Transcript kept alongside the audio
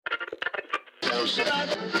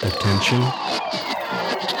Attention.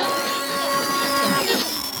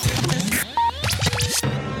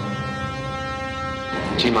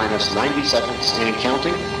 T-minus 90 seconds and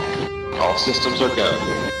counting. All systems are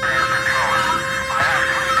go.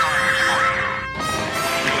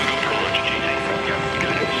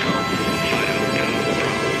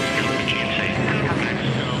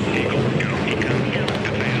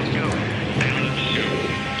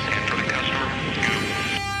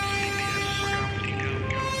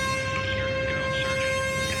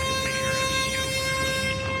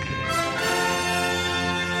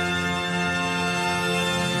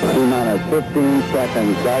 T-minus 15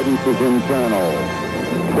 seconds. Guidance is internal.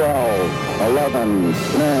 12, 11,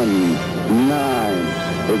 10, 9.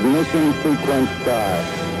 Ignition sequence start.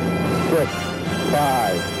 6,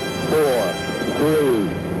 5, 4, 3,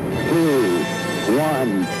 2,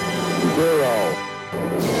 1, 0.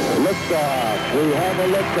 Liftoff. We have a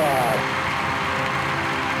liftoff.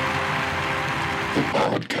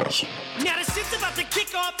 Broadcast. Now the shit's about to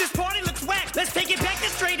kick off, this party looks whack. Let's take it back to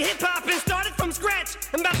straight hip-hop and start it from scratch.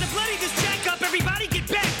 I'm about to bloody this jack up, everybody get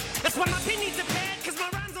back. That's why my pin needs a pad, cause my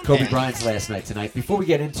rhymes on Kobe Bryant's last night tonight. Before we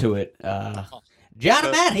get into it, John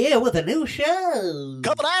and Matt here with a new show.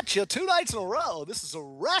 Coming at you 2 nights in a row. This is a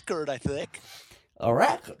record, I think. A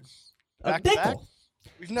record. A Back to back. nickel.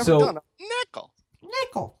 We've never done a nickel.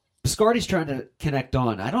 Nickel. Biscardi's trying to connect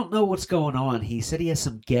on. I don't know what's going on. He said he has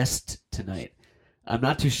some guests tonight. I'm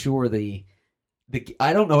not too sure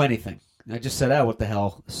I don't know anything. I just said, what the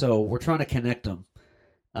hell? So we're trying to connect them.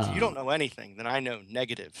 If you don't know anything, then I know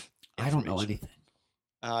negative. I don't know anything.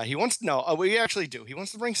 He wants to know. We actually do. He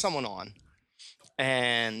wants to bring someone on,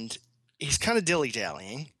 and he's kind of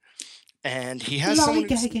dilly-dallying, and he has someone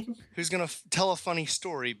who's going to tell a funny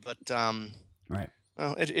story, but right.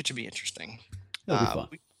 Well, it should be interesting. It'll be fun.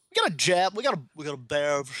 We got a jab. We got a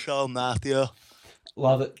bear of a show, Matthew.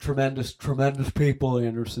 Love it. Tremendous people,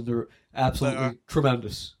 Anderson. They're absolutely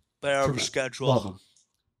tremendous. Bear of a schedule. Love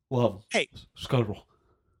them. Hey. Schedule.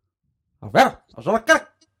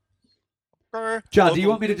 John, do you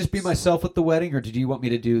want me to just be myself at the wedding, or did you want me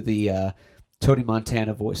to do the Tony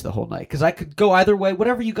Montana voice the whole night? Because I could go either way.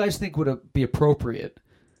 Whatever you guys think would be appropriate.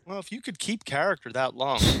 Well, if you could keep character that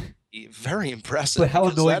long, it'd be very impressive. But how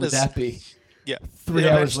annoying would that be? Yeah. 3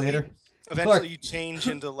 hours later. Eventually, you change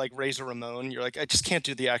into like Razor Ramon. You're like, I just can't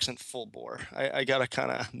do the accent full bore. I gotta kind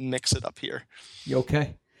of mix it up here. You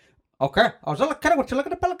okay? Okay. I was looking at what you're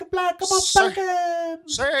looking at, Pelican Black. Come on, Pelican.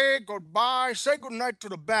 Say goodbye. Say goodnight to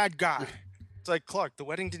the bad guy. It's like, Clark, the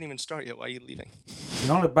wedding didn't even start yet. Why are you leaving?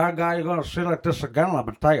 The only bad guy you're gonna see like this again, let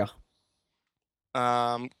me tell you.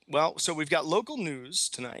 Well, so we've got local news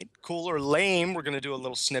tonight. Cool or lame, we're gonna do a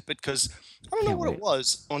little snippet because I don't know what it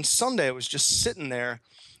was. On Sunday, I was just sitting there.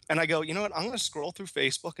 And I go, you know what? I'm going to scroll through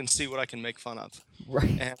Facebook and see what I can make fun of.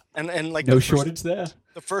 Right. And like no shortage there.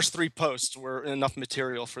 The first 3 posts were enough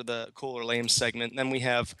material for the cool or lame segment. And then we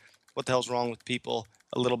have what the hell's wrong with people,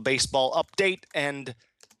 a little baseball update, and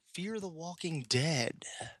Fear the Walking Dead.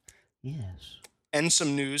 Yes. And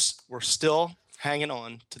some news. We're still hanging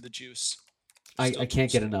on to the juice. I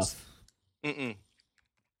can't get enough. And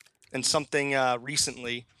something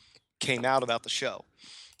recently came out about the show.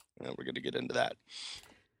 And we're going to get into that.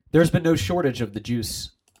 There's been no shortage of the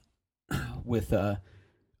juice with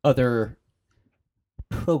other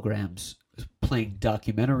programs playing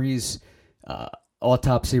documentaries,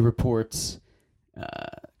 autopsy reports,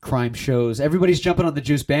 crime shows. Everybody's jumping on the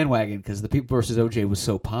juice bandwagon because The People vs. OJ was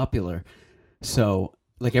so popular. So,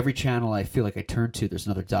 like every channel I feel like I turn to, there's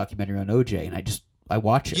another documentary on OJ, and I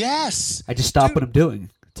watch it. Yes! I just stop what I'm doing.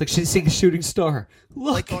 It's like seeing a shooting star.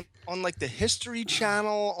 Look! Like on like the History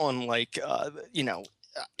Channel, on like,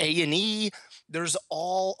 A&E, there's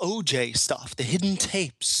all OJ stuff, the hidden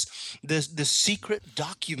tapes, the secret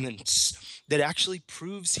documents that actually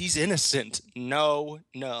proves he's innocent. No.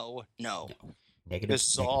 Negative.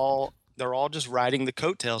 They're all just riding the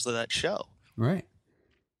coattails of that show. Right.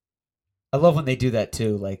 I love when they do that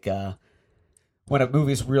too, like when a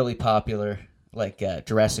movie's really popular, like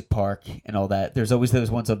Jurassic Park and all that. There's always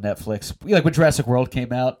those ones on Netflix. Like when Jurassic World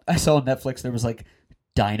came out, I saw on Netflix there was like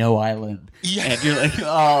Dino Island, and you're like,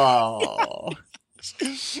 oh,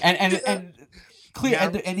 and clear,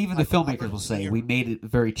 and even the filmmakers will say we made it a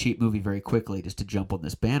very cheap movie very quickly just to jump on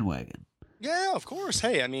this bandwagon. Yeah, of course.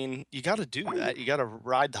 Hey, I mean, you got to do that. You got to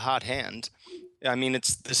ride the hot hand. I mean,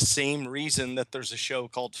 it's the same reason that there's a show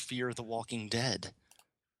called Fear the Walking Dead.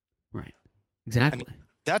 Right. Exactly. I mean,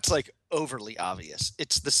 that's like overly obvious.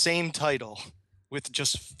 It's the same title with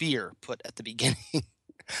just fear put at the beginning.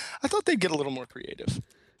 I thought they'd get a little more creative.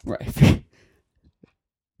 Right.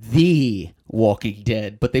 The Walking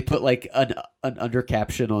Dead, but they put like an under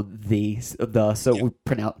caption on the so we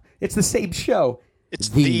pronounce it's the same show. It's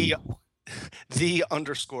the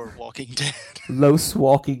Walking Dead. Los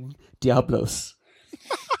Walking Diablos.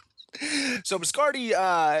 So Biscardi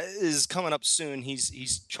is coming up soon.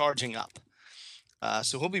 He's charging up.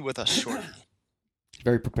 So he'll be with us shortly.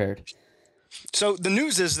 Very prepared. So the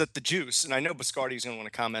news is that the Juice, and I know Biscardi's going to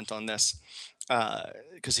want to comment on this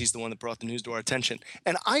because he's the one that brought the news to our attention.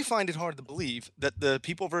 And I find it hard to believe that the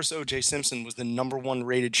People vs. O.J. Simpson was the #1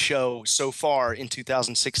 rated show so far in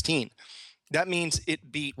 2016. That means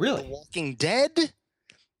it beat Really? The Walking Dead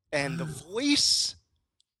and The Voice.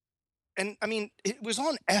 And I mean, it was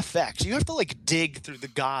on FX. You have to like dig through the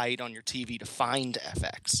guide on your TV to find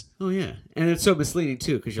FX. Oh yeah, and it's so misleading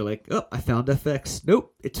too because you're like, oh, I found FX.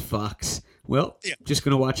 Nope, it's Fox. Well, just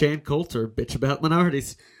gonna watch Ann Coulter bitch about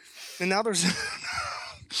minorities. And now there's an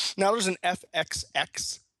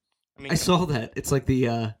FXX. I mean, I saw that. It's like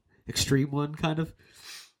the extreme one, kind of.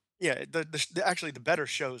 Yeah, actually the better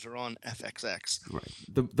shows are on FXX. Right.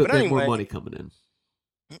 There's anyway, more money coming in.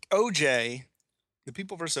 OJ, the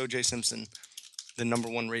People vs. O.J. Simpson, the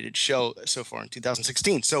 #1 rated show so far in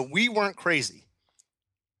 2016. So we weren't crazy.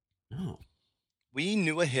 No. We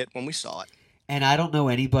knew a hit when we saw it. And I don't know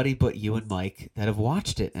anybody but you and Mike that have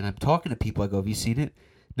watched it. And I'm talking to people. I go, have you seen it?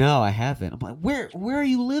 No, I haven't. I'm like, where are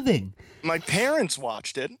you living? My parents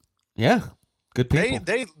watched it. Yeah. Good people.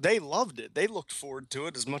 They loved it. They looked forward to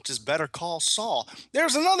it as much as Better Call Saul.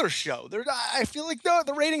 There's another show. I feel like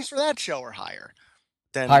the ratings for that show are higher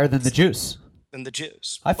than The Juice. Than the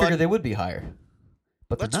Juice. I figured they would be higher,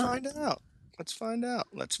 but they're not. Let's find out.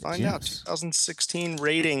 2016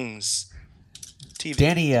 ratings. TV.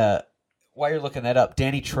 Danny, while you're looking that up,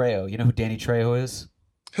 Danny Trejo. You know who Danny Trejo is?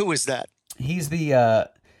 Who is that? He's the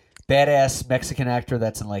badass Mexican actor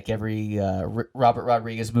that's in like every Robert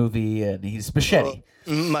Rodriguez movie, and he's Machete.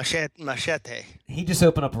 Machete. He just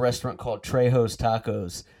opened up a restaurant called Trejo's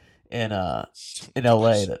Tacos in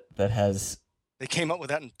L.A. that has. They came up with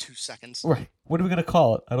that in 2 seconds. Right. What are we gonna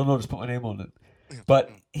call it? I don't know. Just put my name on it. But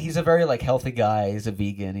he's a very like healthy guy. He's a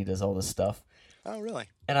vegan. He does all this stuff. Oh, really?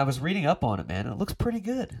 And I was reading up on it, man. And it looks pretty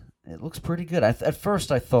good. At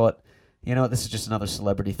first, I thought, this is just another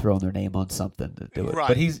celebrity throwing their name on something to do it. Right.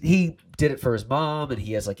 But he did it for his mom, and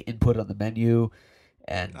he has like input on the menu,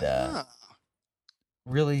 and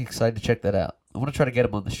really excited to check that out. I want to try to get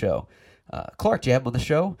him on the show. Clark, do you have him on the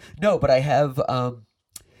show? No, but I have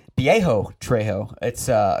Viejo Trejo. It's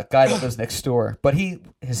a guy that lives next door, but he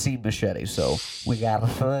has seen Machete, so we got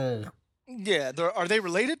to. Yeah, are they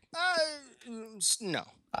related? No.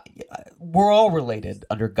 We're all related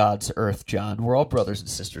under God's earth, John. We're all brothers and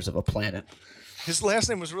sisters of a planet. His last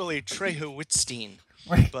name was really Trejo Whitstein,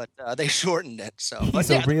 right? But they shortened it. So he's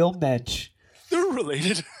a real mensch. They're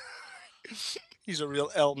related. He's a real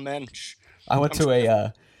El Mensch. I went to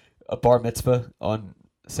a bar mitzvah on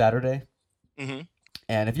Saturday. Mm-hmm.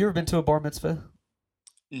 And have you ever been to a bar mitzvah?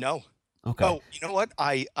 No. Okay. Oh, you know what?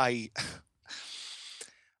 I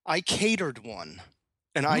catered one.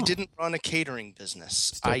 And I didn't run a catering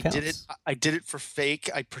business. I did it for fake.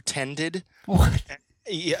 I pretended. What?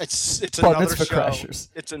 Yeah, it's Bar another mitzvah show. Crashers.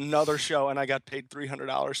 It's another show, and I got paid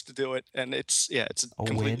 $300 to do it. And it's a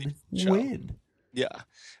completely win. Yeah,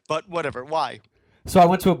 but whatever. Why? So I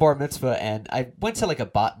went to a bar mitzvah, and I went to like a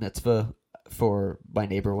bat mitzvah for my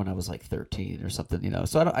neighbor when I was like 13 or something.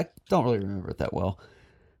 So I don't really remember it that well,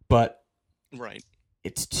 but right.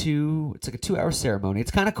 It's like a 2-hour ceremony.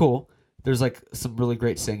 It's kind of cool. There's like some really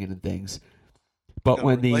great singing and things, but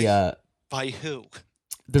when the by who?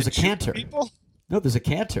 There's a cantor. People? No, there's a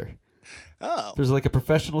cantor. Oh, there's like a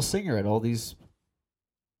professional singer at all these.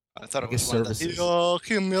 I thought it was services. That's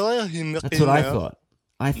what I thought.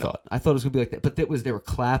 I thought it was gonna be like that, but they were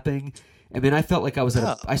clapping, and then I felt like I was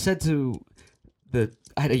at. I said to I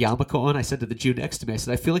had a yarmulke on. I said to the Jew next to me, I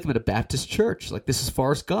said, I feel like I'm at a Baptist church. Like this is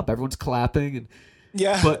Forrest Gump. Everyone's clapping and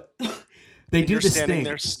but they do this thing.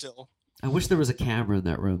 There still. I wish there was a camera in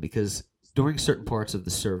that room because during certain parts of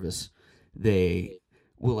the service, they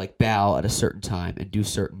will like bow at a certain time and do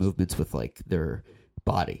certain movements with like their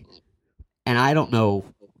body, and I don't know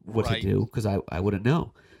what to do because I wouldn't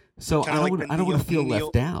know. So I don't want to feel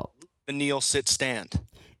left out. The kneel, sit, stand.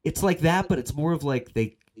 It's like that, but it's more of like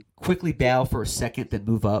they quickly bow for a second, then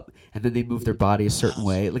move up, and then they move their body a certain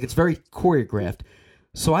way. Like it's very choreographed.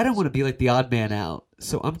 So I don't want to be like the odd man out.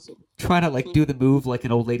 So I'm trying to like do the move like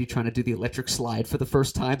an old lady trying to do the electric slide for the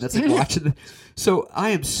first time. That's like watching. So I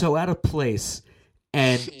am so out of place,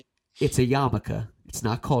 and it's a yarmulke. It's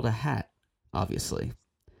not called a hat, obviously.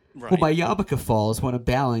 Right. Well, my yarmulke falls when I'm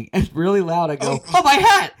bowing, and really loud I go, "Oh, my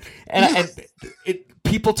hat!" And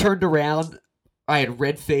people turned around. I had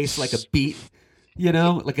red face like a beet,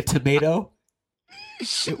 like a tomato.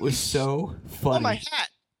 It was so funny. Oh, my hat.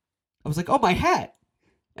 I was like, oh, my hat.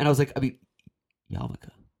 And I was like, yarmulke.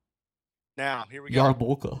 Now, here we go.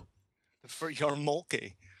 Yarmulke.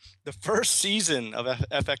 Yarmulke. The first season of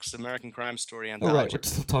FX's American Crime Story Oh, anthology. right. We're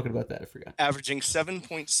still talking about that. I forgot. Averaging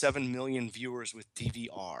 7.7 million viewers with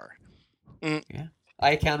DVR. Yeah.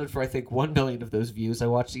 I accounted for, I think, 1 million of those views. I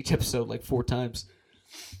watched each episode like 4 times.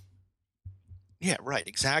 Yeah, right,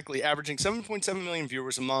 exactly. Averaging 7.7 million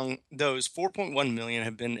viewers. Among those, 4.1 million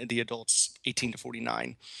have been the adults 18 to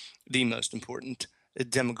 49, the most important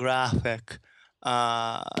demographic.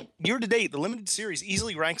 Year to date, the limited series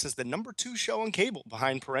easily ranks as the number 2 show on cable,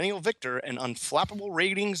 behind perennial victor and unflappable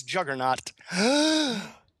ratings juggernaut, The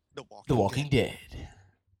Walking Dead.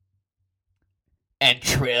 And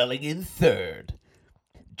trailing in third,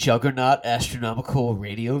 juggernaut astronomical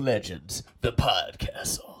radio legends, The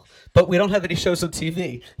Podcastle. But we don't have any shows on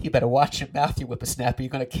TV. You better watch your mouth, you whippersnapper. You're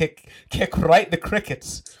going to kick right in the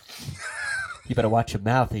crickets. You better watch your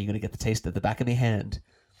mouth, or you're going to get the taste of the back of my hand.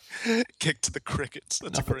 Kick to the crickets.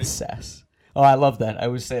 That's Enough of the great. sass. Oh, I love that. I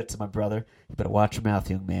always say it to my brother. You better watch your mouth,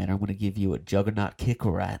 young man, or I'm going to give you a juggernaut kick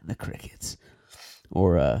right in the crickets.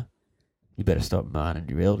 Or, you better start minding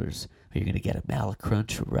your elders, or you're going to get a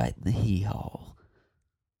malacrunch right in the hee-haw.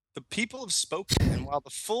 The people have spoken, and while the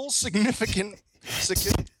full significant...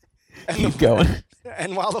 Keep going.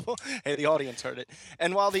 And while the audience heard it.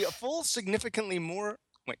 And while the full significantly more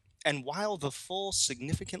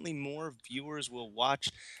viewers will watch,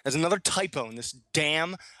 as another typo in this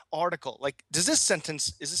damn article. Like, is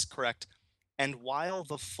this correct? And while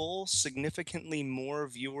the full significantly more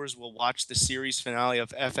viewers will watch the series finale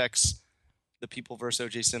of FX, The People vs.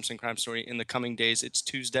 O.J. Simpson Crime Story in the coming days, its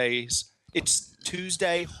Tuesday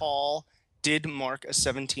haul did mark a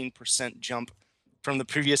 17% jump from the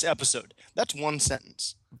previous episode. That's one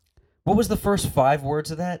sentence. What was the first 5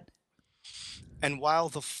 words of that? And while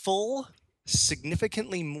the full,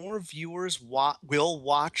 significantly more viewers will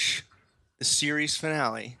watch the series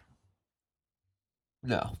finale.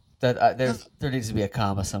 No, that there needs to be a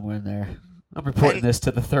comma somewhere in there. I'm reporting this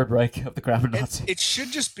to the Third Reich of the Grammar Nazi. It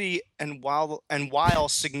should just be and while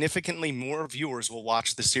significantly more viewers will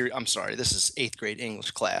watch the series. I'm sorry, this is 8th grade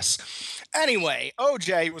English class. Anyway,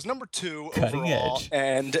 OJ was number 2 Cutting overall, edge.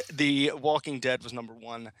 and The Walking Dead was number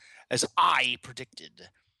 1, as I predicted.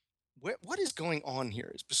 What is going on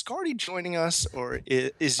here? Is Biscardi joining us, or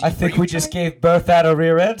is? I think we just gave birth out of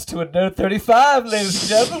rear ends to a Nerd 35, ladies and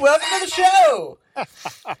gentlemen. Welcome to the show.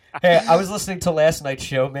 Hey, I was listening to last night's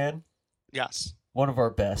show, man. Yes. One of our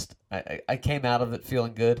best. I came out of it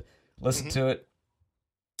feeling good, listened to it,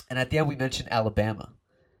 and at the end we mentioned Alabama.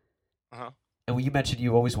 Uh-huh. And when you mentioned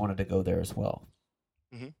you always wanted to go there as well.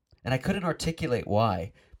 Mm-hmm. And I couldn't articulate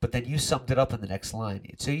why, but then you summed it up in the next line.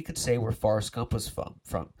 So you could say where Forrest Gump was from.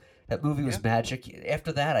 That movie was magic.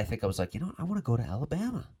 After that, I think I was like, I want to go to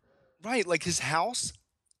Alabama. Right, like his house.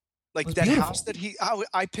 Like was that beautiful. house that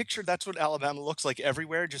I pictured, that's what Alabama looks like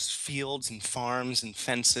everywhere. Just fields and farms and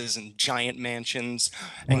fences and giant mansions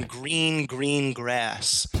and green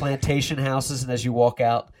grass. Plantation houses, and as you walk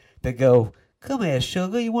out, they go, "Come here,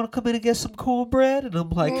 sugar, you want to come in and get some cornbread?" And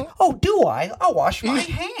I'm like, "Oh, do I? I'll wash my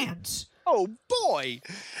hands." Oh boy,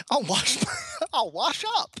 I'll wash up. All right,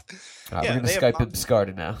 Yeah, we're going they to have Skype and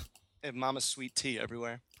Biscardi now. They have Mama's sweet tea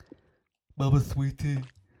everywhere. Mama Sweet Tea.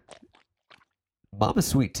 Mama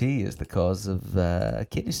Sweet Tea is the cause of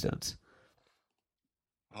kidney stones.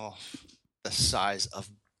 Oh, the size of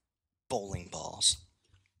bowling balls.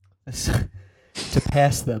 To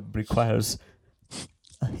pass them requires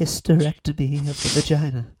a hysterectomy of the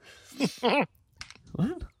vagina. What?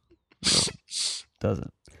 No,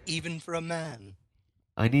 doesn't. Even for a man.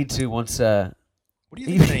 I need to once. What do you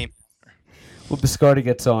think the name? When Biscardi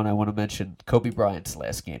gets on, I want to mention Kobe Bryant's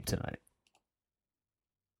last game tonight.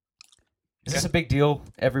 Is this a big deal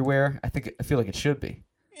everywhere? I feel like it should be.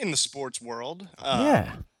 In the sports world.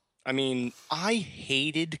 Yeah. I mean, I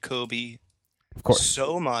hated Kobe Of course.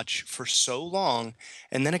 so much for so long,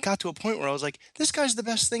 and then it got to a point where I was like, this guy's the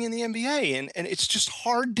best thing in the NBA, and it's just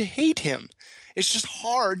hard to hate him. It's just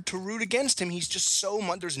hard to root against him. He's just so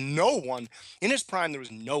much. There's no one. In his prime, there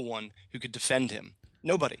was no one who could defend him.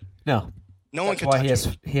 Nobody. No. No one That's could why touch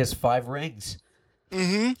him. he has 5 rings.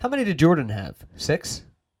 Mm-hmm. How many did Jordan have? 6?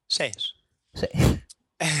 Says. If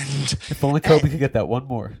And only Kobe could get that one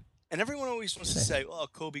more. And everyone always wants to say, "Oh,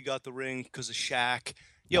 Kobe got the ring because of Shaq."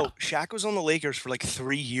 Yo, Shaq was on the Lakers for like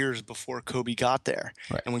 3 years before Kobe got there.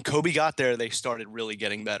 Right. And when Kobe got there, they started really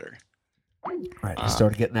getting better. Right. He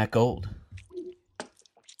started getting that gold.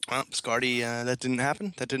 Well, Scardy, that didn't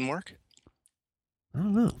happen. That didn't work. I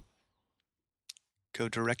don't know. Go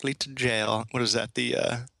directly to jail. What is that?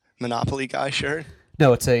 The Monopoly guy shirt?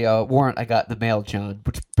 No, it's a warrant I got in the mail, John.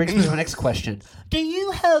 Which brings me to my next question. Do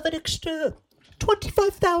you have an extra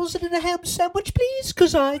 25,000 in a ham sandwich, please?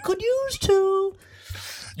 Because I could use to.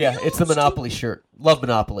 Yeah, it's the Monopoly shirt. Love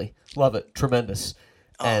Monopoly. Love it. Tremendous.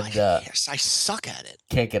 Oh, And yes, I suck at it.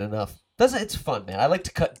 can't get enough. It's fun, man. I like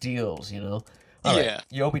to cut deals, you know. All right, Yeah.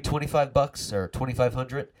 you owe me $25 or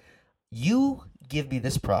 $2,500. You give me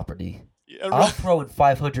this property. Yeah, I'll right. throw in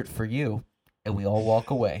 $500 for you, and we all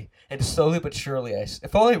walk away. And slowly but surely,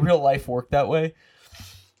 if only real life worked that way.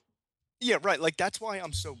 Yeah, right. Like, that's why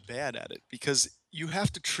I'm so bad at it, because you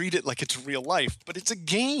have to treat it like it's real life, but it's a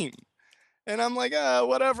game. And I'm like,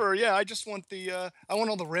 whatever. Yeah, I just want I want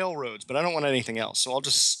all the railroads, but I don't want anything else. So I'll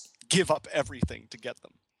just give up everything to get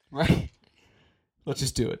them. Right. Let's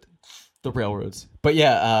just do it. The railroads. But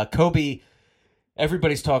yeah, Kobe.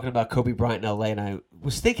 Everybody's talking about Kobe Bryant in LA, and I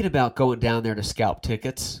was thinking about going down there to scalp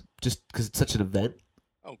tickets, just because it's such an event.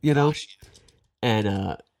 Oh, You know? gosh.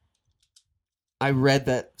 And I read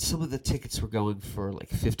that some of the tickets were going for like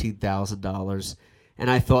 $15,000,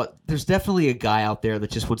 and I thought there's definitely a guy out there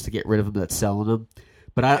that just wants to get rid of them that's selling them.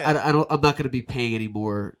 But I'm not going to be paying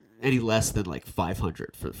any less than like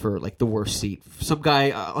 $500 for like the worst seat. Some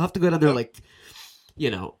guy, I'll have to go down there like,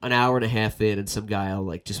 an hour and a half in, and some guy I'll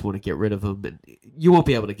like just want to get rid of him, and you won't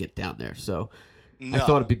be able to get down there. So No. I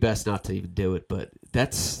thought it'd be best not to even do it. But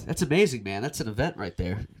that's amazing, man. That's an event right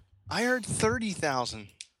there. I heard 30,000.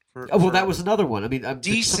 Oh, well, that was another one. I mean, some of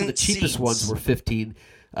the Decent cheapest seats. ones were 15,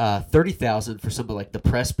 30,000 for some of like the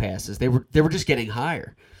press passes. They were just getting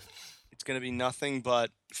higher. It's going to be nothing but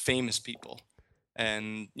famous people.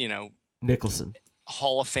 And, Nicholson.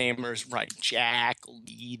 Hall of Famers, right? Jack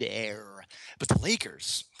Lee there. But the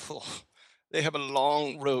Lakers, they have a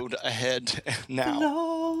long road ahead now.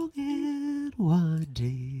 Long and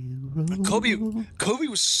winding road. Kobe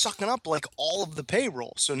was sucking up like all of the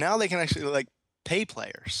payroll, so now they can actually like pay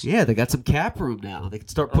players. Yeah, they got some cap room now. They can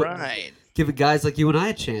start giving guys like you and I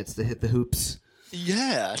a chance to hit the hoops.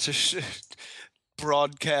 Yeah, to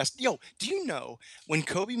broadcast. Yo, do you know when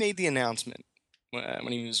Kobe made the announcement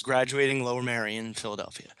when he was graduating Lower Merion in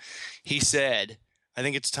Philadelphia, he said, "I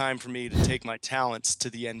think it's time for me to take my talents to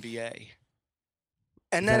the NBA."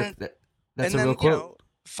 And then, that's a real quote.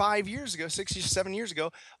 5 years ago, 7 years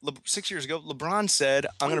ago, 6 years ago, LeBron said,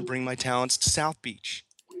 "I'm going to bring my talents to South Beach,"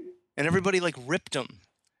 and everybody like ripped him.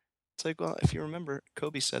 It's like, well, if you remember,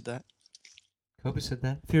 Kobe said that. Kobe said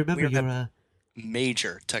that. If you remember, you're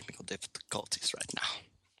Major technical difficulties right now.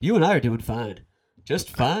 you and I are doing fine. Just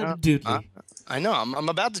fine, dude. I know. I'm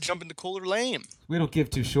about to jump into Cooler Lame. We don't give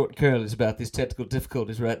two short curlies about these technical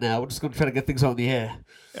difficulties right now. We're just going to try to get things on the air.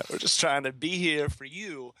 Yeah, we're just trying to be here for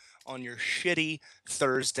you on your shitty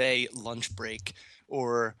Thursday lunch break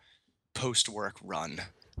or post-work run.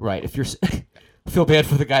 Right. If you're, I feel bad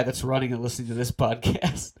for the guy that's running and listening to this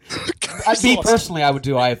podcast. Awesome. Personally, I would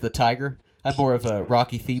do Eye of the Tiger. I'm more of a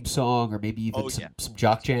Rocky theme song or maybe even some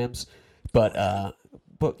jock jams. But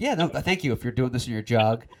yeah, no, thank you if you're doing this in your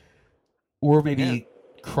jog. Or maybe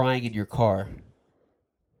crying in your car.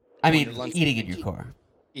 I mean, eating in your car.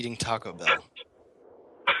 Eating Taco Bell.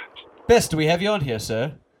 Biss, do we have you on here,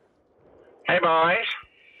 sir? Hey, boys.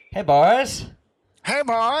 Hey, boys. Hey,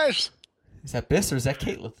 boys. Is that Biss or is that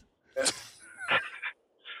Caitlin?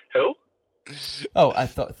 Who? Oh, I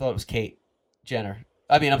thought it was Kate Jenner.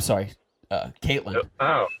 I mean, I'm sorry, Caitlin.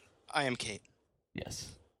 Oh. I am Kate. Yes.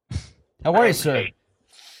 How are you, sir? Kate.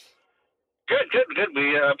 Good.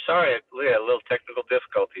 I'm sorry, we had a little technical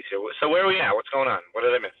difficulties here. So where are we at? What's going on? What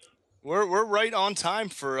did I miss? We're right on time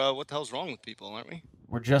for what the hell's wrong with people, aren't we?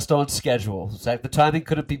 We're just on schedule. Zach, the timing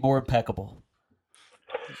couldn't be more impeccable.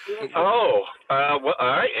 Oh, well, all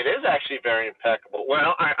right. It is actually very impeccable.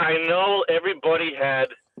 Well, I know everybody had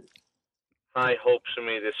high hopes for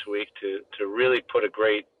me this week to really put a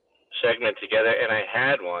great segment together, and I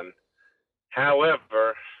had one.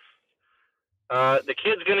 However, the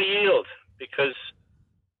kid's going to yield because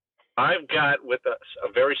I've got with us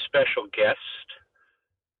a very special guest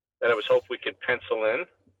that I was hoping we could pencil in.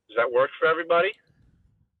 Does that work for everybody?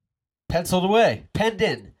 Penciled away. Penned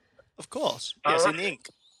in. Of course. Yes, in ink.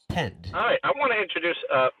 Penned. All right. I want to introduce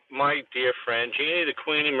my dear friend, Jeannie the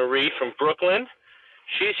Queenie Marie from Brooklyn.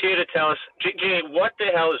 She's here to tell us, Jeannie, what the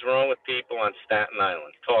hell is wrong with people on Staten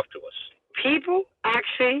Island? Talk to us. People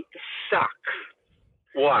actually suck.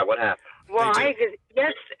 Why? What happened? Why?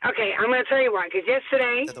 Because okay, I'm going to tell you why. Because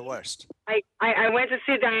yesterday, They're the worst. I went to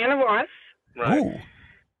see Diana Ross. Right. Ooh.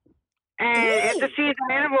 And after seeing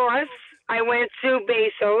Diana Ross, I went to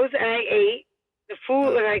Bezos and I ate. The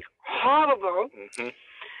food was like horrible. Mm-hmm.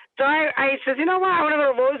 So I said, you know what? I want to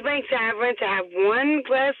go to Rosebank Tavern to have one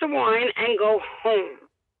glass of wine and go home.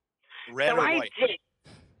 Red so or I white? did.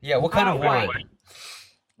 Yeah, what kind of wine?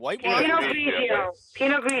 White wine? Pinot Grigio.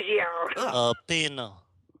 Pinot Grigio. Pinot.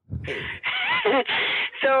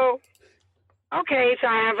 So, okay, so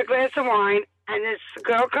I have a glass of wine, and this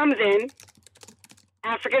girl comes in,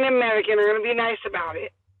 African American. I'm going to be nice about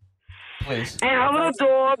it. Please. And her little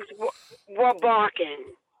dogs were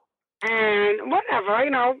barking. And whatever,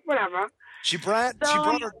 whatever. She brought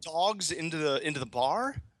her dogs into the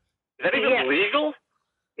bar? Is that even legal?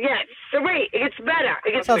 Yes. So wait, it gets better.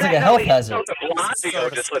 It gets Sounds like better. a health hazard. Blondie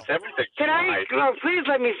just lets everything slide. No, please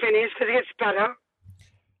let me finish because it gets better.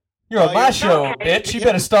 You're on my show, bitch. You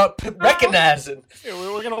better start recognizing. Here,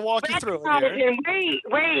 we're going to walk you through it here.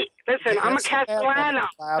 Wait. Listen, I'm a Castellano.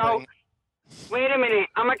 So, wait a minute.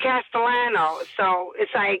 I'm a Castellano. So,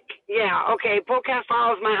 it's like, yeah, okay. Paul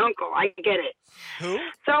Castellano is my uncle. I get it. Who?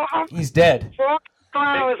 So, He's dead. Paul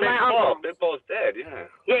Castellano is my uncle. Big Paul's dead, yeah.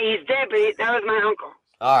 Yeah, he's dead, but that was my uncle.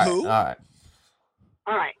 All right, Who? all right.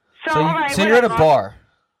 All right. So you're at a bar.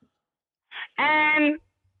 And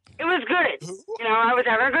it was good. I was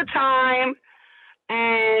having a good time.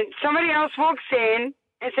 And somebody else walks in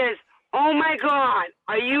and says, "Oh my God,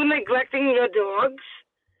 are you neglecting your dogs?"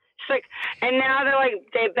 It's like, and now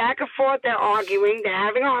they're back and forth. They're arguing. They're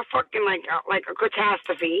having a fucking like a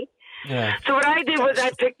catastrophe. Yeah. So what I did was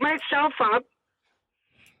I picked myself up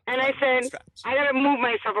and I said, I gotta move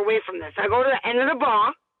myself away from this. I go to the end of the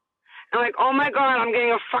bar. I'm like, oh my God, I'm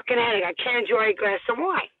getting a fucking headache. I can't enjoy a glass of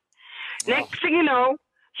wine. Next thing you know,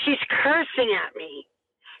 she's cursing at me.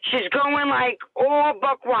 She's going like all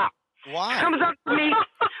buck wop. Why? She comes up to me.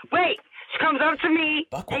 She comes up to me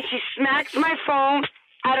and she smacks my phone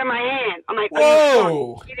out of my hand. I'm like, whoa! Are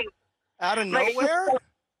you kidding? Out of nowhere?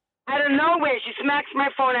 Out of nowhere, she smacks my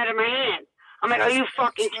phone out of my hand. I'm like, are you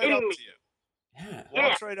fucking kidding me?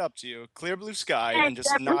 Walks right up to you, clear blue sky, and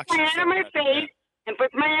just I knocks put my hand on my face and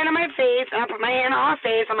put my hand on my face, and I put my hand on her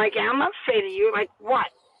face. I'm like, yeah, I'm not afraid of you. Like, what?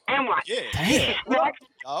 And what? Yeah.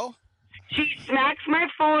 She smacks my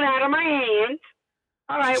phone out of my hand.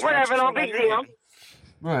 All right, whatever, no big deal.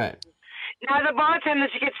 Right. Now the bartender,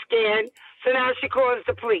 she gets scared, so now she calls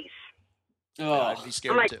the police. Oh, I'd be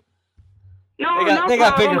scared too. No, they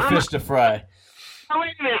got bigger fish to fry. Oh,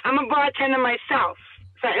 wait a minute. I'm a bartender myself.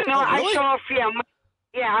 So, really? I show off here.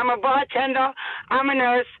 I'm a bartender, I'm a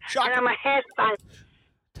nurse, and I'm a hairstylist.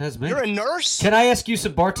 Tasman. You're a nurse? Can I ask you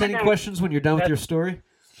some bartending questions when you're done with your story?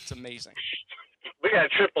 It's amazing. We got a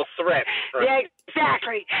triple threat. Yeah,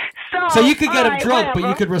 exactly. So you could get him drunk, whatever. but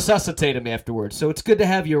you could resuscitate him afterwards. So it's good to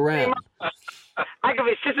have you around. I can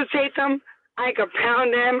resuscitate them. I can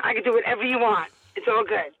pound them. I can do whatever you want. It's all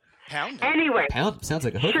good. Pound? Anyway. Pound? Sounds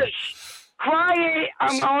like a hooker. Shush. Quiet.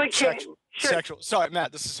 I'm only kidding. Sexual. Sorry,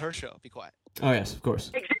 Matt, this is her show. Be quiet. Oh, yes, of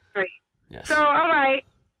course. Exactly. Yes. So, all right.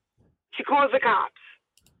 She calls the cops.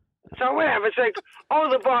 So, whatever. It's like, oh,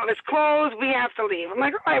 the bar is closed. We have to leave. I'm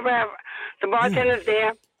like, all right, whatever. The bartender's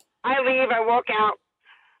there. I leave. I walk out.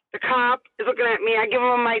 The cop is looking at me. I give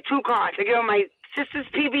him my 2 cards. I give him my sister's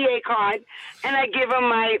PBA card, and I give him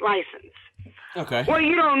my license. Okay. Well,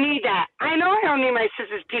 you don't need that. I know I don't need my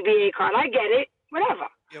sister's PBA card. I get it. Whatever.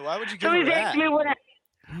 Yeah, why would you give So her he's that? asking me what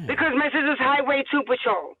because my sister's Highway 2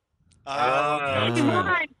 Patrol. She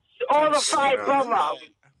runs all the 5 boroughs.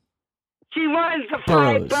 She runs the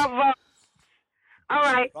 5 boroughs. All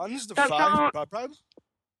right. Runs the So 5 boroughs?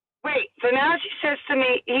 Wait, so now he says to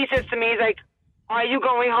me, he's like, are you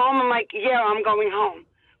going home? I'm like, yeah, I'm going home.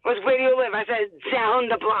 He goes, where do you live? I said, down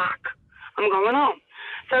the block. I'm going home.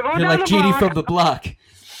 So I go You're down like the Jeannie block. from the block.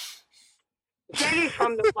 Jenny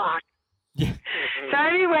from the block. Yeah. So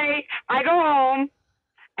anyway, I go home,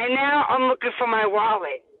 and now I'm looking for my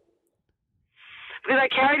wallet. Because I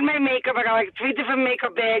carried my makeup. I got like 3 different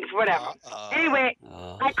makeup bags, whatever. Anyway,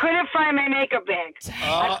 I couldn't find my makeup bag.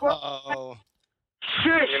 Shush.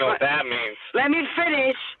 You know what that means. Let me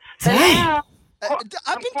finish. So now,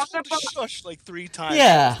 I've been told to shush like 3 times.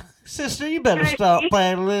 Yeah. Sister, you better start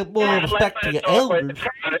paying a little more respect to your elders.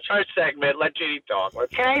 On the church segment, let Jeannie talk.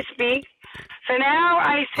 Can I speak? So now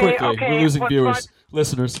I say, Quickly, okay. we're losing viewers,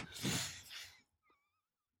 listeners.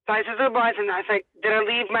 So I said to the bartender, I said, did I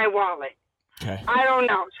leave my wallet? Okay. I don't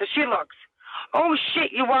know. So she looks. Oh,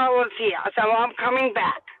 shit, your wallet's here. I said, well, I'm coming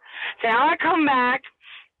back. So now I come back,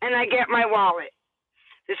 and I get my wallet.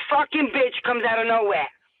 This fucking bitch comes out of nowhere.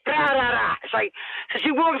 Blah, blah, blah. It's like, so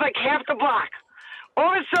she walks like half the block.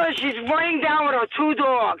 All of a sudden, she's running down with her 2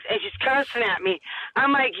 dogs, and she's cursing at me.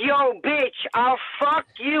 I'm like, yo, bitch, I'll fuck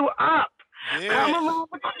you up. Yeah.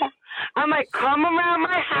 I'm like, come around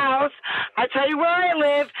my house. I'll tell you where I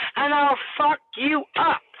live, and I'll fuck you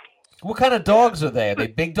up. What kind of dogs are they? Are they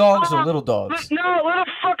big dogs or little dogs? No, little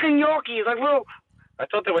fucking Yorkies, like little. I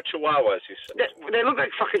thought they were Chihuahuas. You said. They look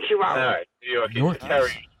like fucking Chihuahuas. All right, Yorkies.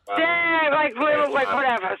 Terriers. They're like little, like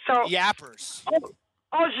whatever. So. Yappers.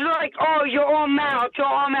 Oh, she's like, oh, you're all mouth, you're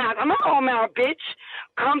all mouth. I'm not all mouth, bitch.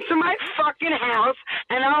 Come to my fucking house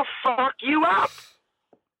and I'll fuck you up.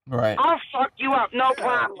 Right. I'll fuck you up, no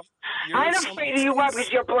problem. I'm afraid of you up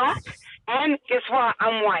because you're black, and guess what?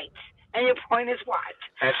 I'm white. And your point is what?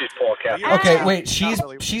 And she's Paul Cassidy. Okay, wait.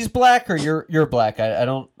 She's black or you're black?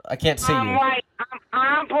 I can't see I'm you. white.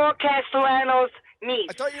 I'm Paul Castellano's niece.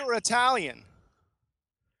 I thought you were Italian.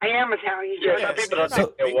 I am Italian. Some people don't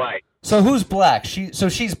think they're white. So who's black?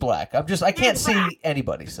 She's black. I can't see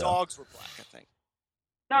anybody. So dogs were black, I think.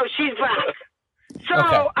 No, she's black. So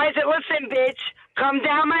Okay. I said, listen, bitch, come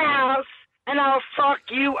down my house and I'll fuck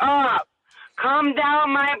you up. Come down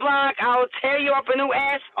my block, I'll tear you up a new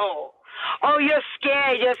asshole. Oh, you're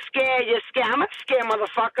scared. I'm not scared,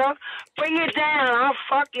 motherfucker. Bring it down. I'll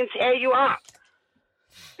fucking tear you up.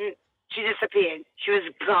 She disappeared. She was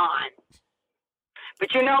gone.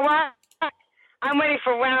 But you know what? I'm ready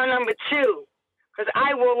for round number 2. Because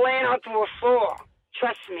I will land onto her floor.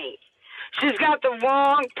 Trust me. She's got the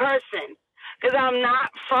wrong person. Because I'm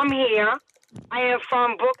not from here. I am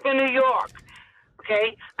from Brooklyn, New York.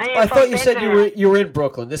 Okay? I thought you said you were in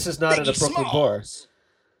Brooklyn. This is not in a Brooklyn bar.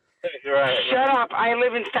 Right. Shut up. I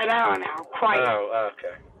live in Staten Island now. Quiet. Oh,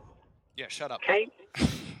 okay. Yeah, shut up. Okay?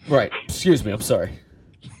 Right. Excuse me. I'm sorry.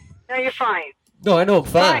 No, you're fine. No, I know I'm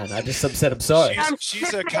fine. I just said I'm sorry.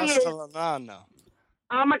 She's a Castellano.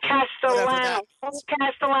 I'm a Castellano. I'm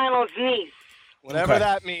Castellano's niece. Whatever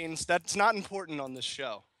that means, that's not important on this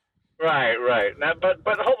show. Right. Now, but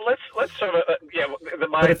let's sort of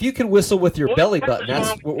But if you can whistle with your belly button,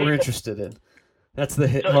 that's what we're interested in. That's the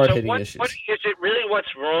hard-hitting issues. What is it really?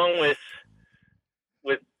 What's wrong with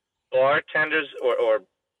bartenders or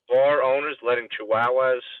bar owners letting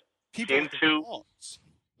Chihuahuas into?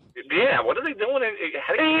 Yeah, what are they doing?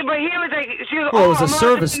 But he was like, Well, it was a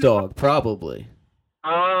service dog, probably.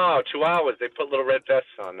 Oh, Chihuahuas. They put little red vests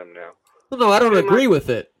on them now. Well, no, I don't agree with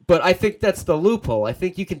it, but I think that's the loophole. I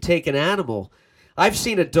think you can take an animal. I've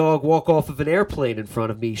seen a dog walk off of an airplane in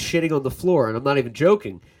front of me, shitting on the floor, and I'm not even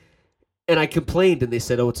joking. And I complained, and they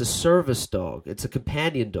said, oh, it's a service dog. It's a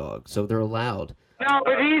companion dog, so they're allowed. No,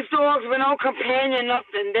 but these dogs were no companion,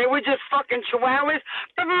 nothing. They were just fucking Chihuahuas.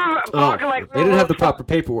 They didn't have the proper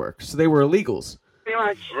paperwork, so they were illegals. Pretty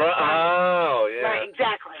much. Oh, yeah. Right,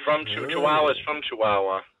 exactly. Chihuahuas from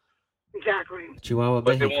Chihuahua. Exactly. Chihuahua,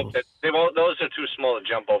 but they won't. Those are too small to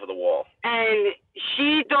jump over the wall. And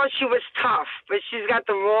she thought she was tough, but she's got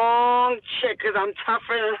the wrong chick because I'm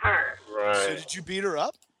tougher than her. Right. So did you beat her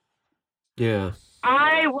up? Yeah.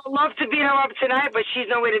 I would love to beat her up tonight, but she's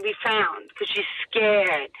nowhere to be found because she's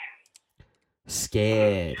scared.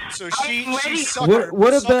 Scared. So she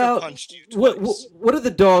what about punched you twice. what do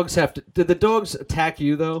the dogs have to? Did the dogs attack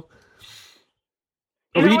you though?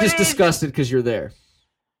 Or were you just disgusted because you're there?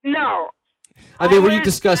 No. I mean, were you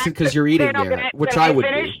disgusted because you're eating there? Which I would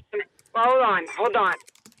be. Hold on.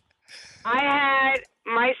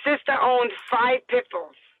 My sister owned 5 pit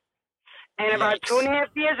bulls. And about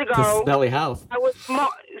 2.5 years ago, The smelly house. I was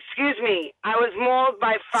mauled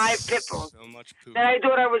by 5 pit bulls. So much poop. That I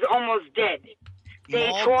thought I was almost dead.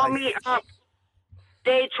 They tore me up.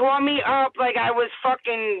 They tore me up like I was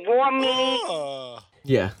fucking war meat.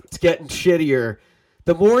 Yeah, it's getting shittier.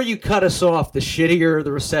 The more you cut us off, the shittier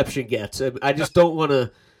the reception gets. I just don't want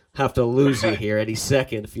to have to lose you here any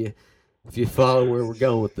second if you follow where we're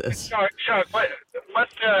going with this. Shark, what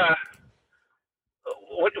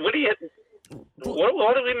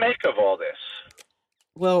do we make of all this?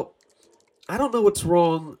 Well, I don't know what's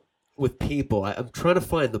wrong with people. I'm trying to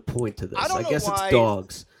find the point to this. I guess it's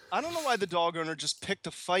dogs. I don't know why the dog owner just picked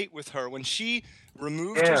a fight with her. When she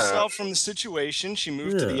removed herself from the situation, she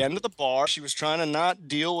moved to the end of the bar. She was trying to not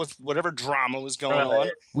deal with whatever drama was going on.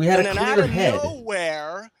 We had and a then clear head.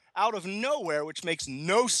 Out of nowhere, which makes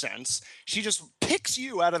no sense, she just picks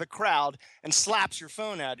you out of the crowd and slaps your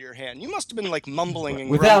phone out of your hand. You must have been like mumbling and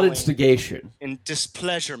without instigation and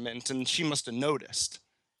displeasurement, and she must have noticed.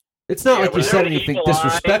 It's not like you said anything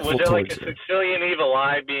disrespectful towards her. Was there like her. a Sicilian evil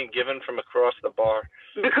eye being given from across the bar?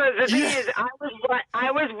 Because the thing is, I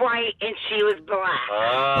was white and she was black.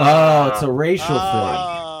 Oh, it's a racial thing.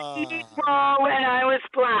 She was white and I was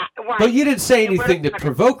black. White. But you didn't say anything to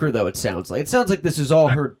provoke her, though. It sounds like this is all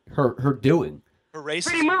her doing. Her racism.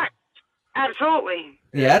 Pretty much, absolutely.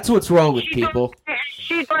 Yeah, that's what's wrong with people.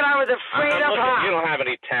 She thought I was afraid of her. You don't have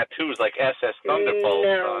any tattoos like SS Thunderbolts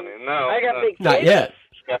on you. No, I got big not kids. yet.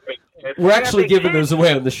 We're actually giving those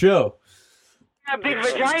away on the show. a big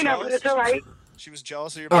vagina, but it's all right. She was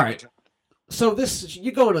jealous of your. All right. So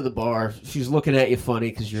you go into the bar. She's looking at you funny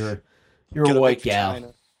because you're a white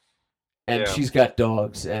gal, and she's got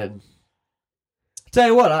dogs. And tell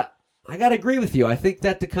you what, I gotta agree with you. I think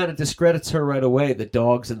that kind of discredits her right away. The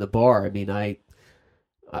dogs in the bar. I mean, I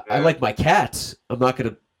like my cats. I'm not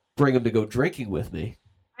gonna bring them to go drinking with me.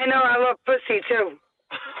 I know. I love pussy too.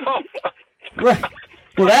 Right.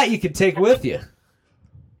 Well, that you can take with you.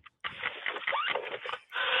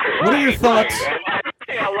 What are your thoughts?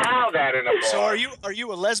 They allow that in a bar. So are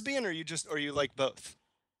you a lesbian, or are you like both?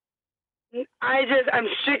 I'm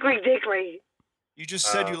strictly dickly. You just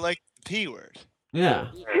said you like the P word. Yeah.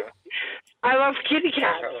 I love kitty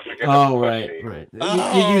cats. Oh, right.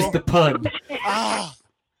 You used the pun. Ah,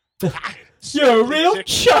 You're a real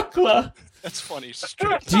chuckler. that's funny.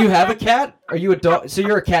 Do you have a cat? Are you a dog? So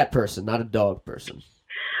you're a cat person, not a dog person.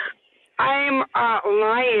 I'm a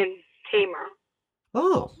lion tamer.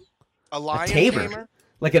 Oh. A lion tamer? tamer?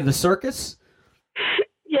 Like in the circus?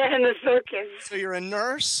 Yeah, in the circus. So you're a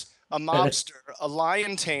nurse, a mobster, a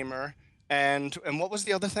lion tamer, and what was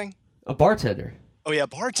the other thing? A bartender. Oh yeah,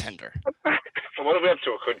 bartender. What are we up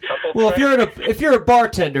to? A good couple? Well, if you're a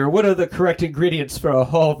bartender, what are the correct ingredients for a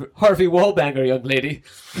Harvey Wallbanger, young lady?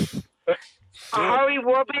 A Harvey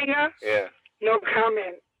Warbanger? Yeah. No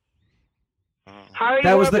comment. Oh.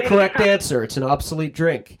 That was the correct answer. It's an obsolete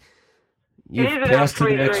drink. You've It is an passed to the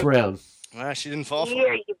obsolete next drink. round. Well, she didn't fall for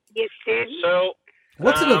Yeah, it. you did. So,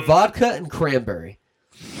 What's in a vodka and cranberry?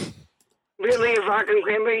 Really, a vodka and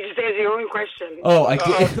cranberry? You just answered your own question. Oh, I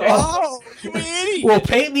get. Oh, you idiot! Well,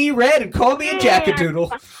 paint me red and call me a jackadoodle.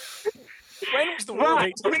 When was the Well,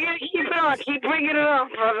 world? we're going to keep it on. Keep bringing it on,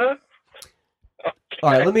 brother.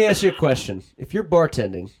 All right, let me ask you a question. If you're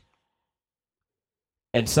bartending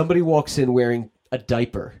and somebody walks in wearing a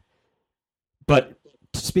diaper, but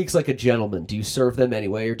speaks like a gentleman, do you serve them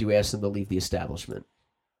anyway, or do you ask them to leave the establishment?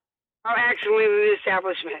 I'm actually in the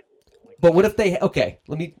establishment. But what if they... Okay,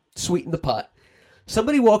 let me sweeten the pot.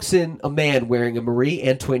 Somebody walks in, a man wearing a Marie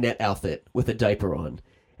Antoinette outfit with a diaper on,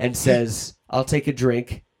 and says, I'll take a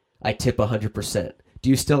drink, I tip 100%. Do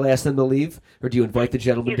you still ask them to leave, or do you invite the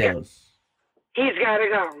gentleman down? He's got to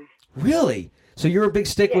go. Really? So you're a big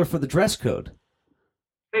stickler for the dress code?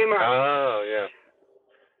 Pretty much. oh,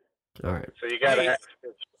 yeah. All right. So you got to have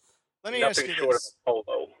Let me ask nothing you short of this. a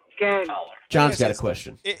polo. Good. John's got a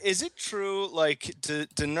question. Is it true, like, do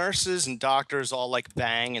nurses and doctors all, like,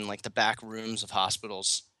 bang in, like, the back rooms of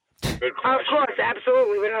hospitals? Good Of question. course,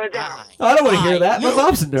 absolutely, without a doubt. I don't want to hear that. My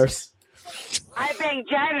mom's a nurse. I bang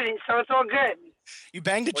janitors, so it's all good. You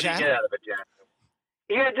banged a What do you get janitor? out of it, Jack?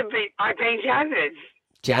 You have to be. I bang janitors.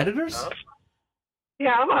 Janitors? Huh?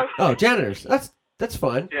 Yeah, I'm a, Oh, janitors. That's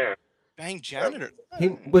fine. Yeah. Bang janitor?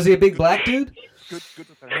 Was he a big black dude? Good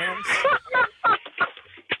with their hands.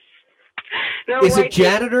 no, Is wait, it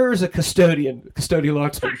janitor or is it custodian? Custodial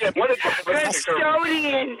artsman. Yeah, what is the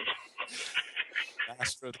Custodian.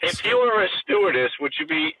 If you were a stewardess, would you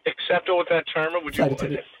be acceptable with that term, or would you Flight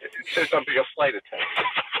attendant. say something a flight attendant?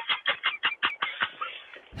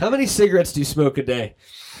 How many cigarettes do you smoke a day?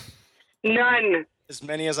 None. As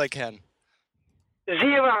many as I can.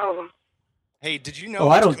 0. Hey, did you know? Oh,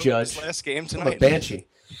 I who's don't coaching judge. this last game I'm tonight. a banshee.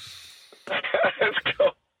 Let's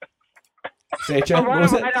go. Say it, I John. What want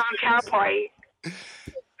was to it? ride on cowboy.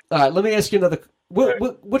 All right, let me ask you another.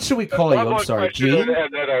 What should we call you? One I'm more sorry, question, Gene?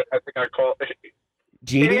 and then I think I call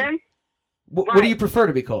Jeannie? Again? What do you prefer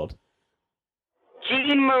to be called?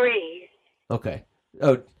 Jean Marie. Okay.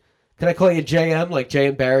 Oh, can I call you JM, like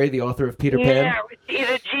J.M. Barrie, the author of Peter Pan? Yeah, it's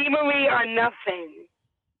either Jean Marie or nothing.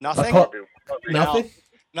 Nothing. Nothing?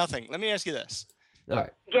 Nothing. Let me ask you this: All right.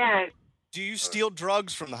 Yeah, do you steal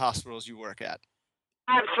drugs from the hospitals you work at?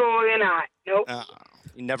 absolutely not. Nope.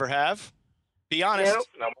 You never have. Be honest. Nope.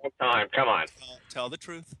 No more time. Come on. Tell the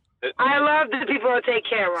truth. I love the people I take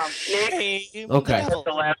care of. Nick? Hey, Okay. devil.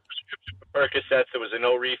 The last prescription for Percocets, there was a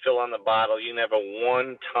no refill on the bottle. You never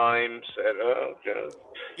one time said, "Oh, God."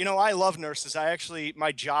 You know, I love nurses.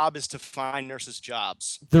 My job is to find nurses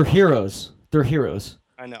jobs. They're heroes. They're heroes.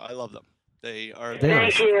 I know. I love them. They are. They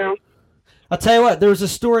are. Thank you. I'll tell you what, there was a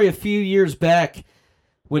story a few years back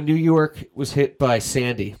when New York was hit by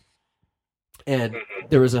Sandy. And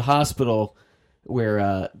there was a hospital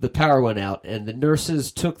where the power went out, and the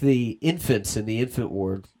nurses took the infants in the infant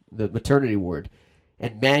ward, the maternity ward,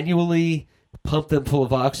 and manually pumped them full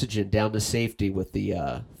of oxygen down to safety with the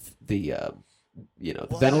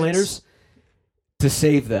ventilators to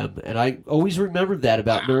save them. And I always remembered that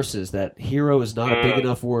about nurses, that hero is not a big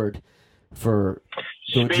enough word for the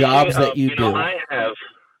Speaking jobs of, that you do. I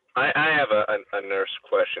have a nurse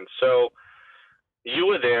question. So you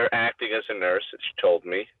were there acting as a nurse, as you told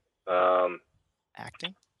me.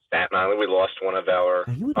 Acting? Staten Island, we lost one of our...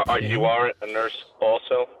 You are a nurse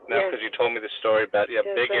also now? Yes. Because you told me the story about... Yeah,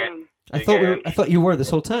 Yes, Big I Ann. am. I thought you were this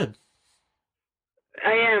whole time.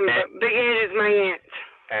 I am, but Big Ann is my aunt.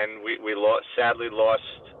 And we sadly lost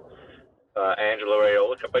Angela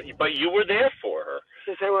Raiola, but you were there for her,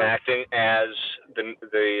 Yes, I was. acting as the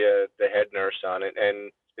head nurse on it.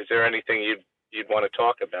 And is there anything you'd want to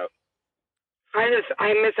talk about? I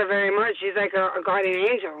miss her very much. She's like a guardian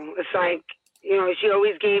angel. It's like, you know, she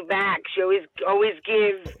always gave back. She always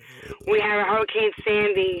gives. We had a Hurricane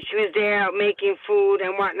Sandy. She was there making food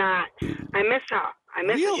and whatnot. I miss her. I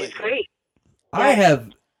miss her. She's great. I have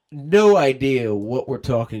no idea what we're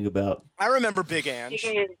talking about. I remember Big Ange.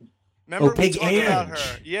 Big Ann. Remember Big we talked about Ange.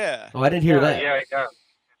 her? Yeah. Oh, I didn't hear that. Yeah.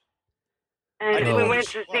 And Oh. we went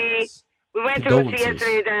to go see Condolences.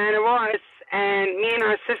 yesterday Diana Ross, and me and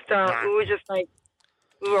her sister, we were just like,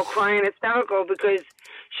 we were crying hysterical because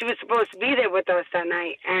she was supposed to be there with us that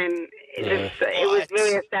night, and it was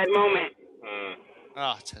really a sad moment.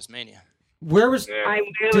 Oh, Tasmania. Where was?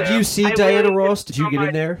 Did you see Diana Ross? Did you get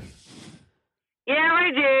in there? Yeah,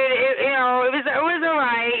 I did. It was all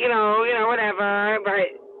right. You know, whatever.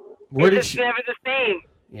 But it's just never the same.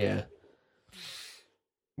 Yeah.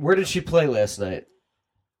 Where did she play last night?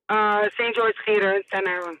 St. George Theater in Staten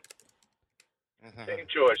Island. St.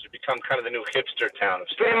 George has become kind of the new hipster town of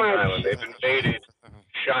Staten Island. They've invaded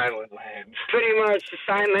Shineland land. Pretty much,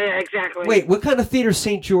 exactly. Wait, what kind of theater is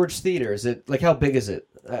St. George Theater? Is it like how big is it?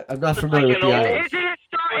 I'm not familiar with the island. It's an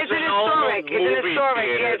historic.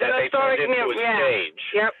 Yeah, it's an historic stage.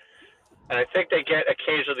 Yep. And I think they get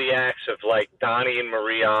occasionally the acts of like Donnie and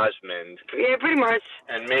Marie Osmond. Yeah, pretty much.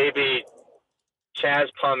 And maybe Chaz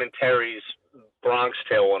Palminteri's Bronx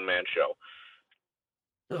Tale one-man show.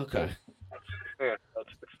 Okay. Yeah,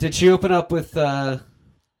 Did she open up with? Her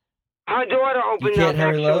daughter opened You up Can't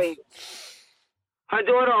Harry Love? actually. Her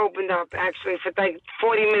daughter opened up actually for like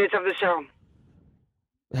 40 minutes of the show.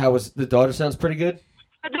 How was the daughter? Sounds pretty good.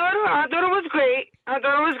 Her daughter was great.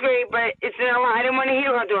 But it's I didn't want to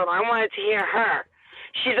hear her daughter. I wanted to hear her.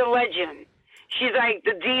 She's a legend. She's like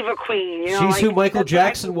the diva queen. You know, She's like, who Michael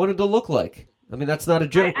Jackson wanted to look like. I mean, that's not a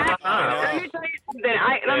joke. Let me tell you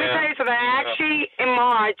something. Actually, in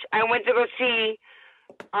March, I went to go see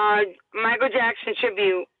Michael Jackson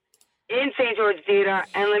tribute in St. George Theater,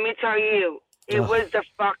 and let me tell you, it was the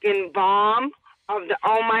fucking bomb of the.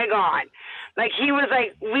 Oh my God! Like he was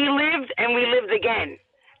like, we lived and we lived again.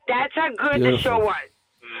 That's how good the show was.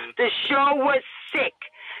 The show was sick.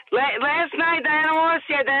 Last night, Diana Ross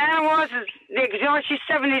is, you know, she's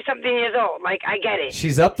 70-something years old. Like, I get it.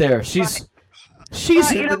 She's up there. She's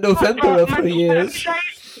in the November of her years.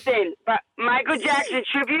 But Michael Jackson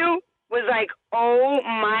tribute was like, oh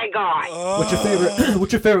my God. What's your favorite?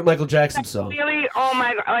 What's your favorite Michael Jackson song? Really? Oh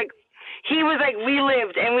my God! Like, he was like, we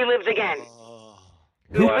lived and we lived again.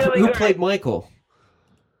 Who played Michael?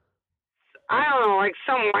 I don't know, like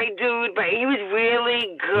some white dude, but he was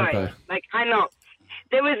really good. Okay. Like, I know.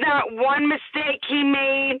 There was not one mistake he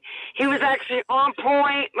made. He was actually on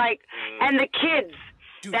point. Like, and the kids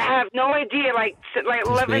that have no idea, like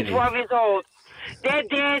 11, 12 years old, they're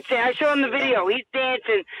dancing. I showed them the video. He's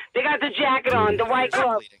dancing. They got the jacket on, the white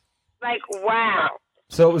glove. Like, wow.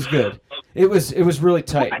 So it was good. It was really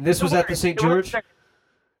tight. And this was at the St. George?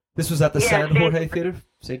 This was at the San Jorge Theater?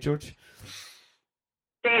 St. George?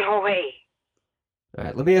 St. Jorge. All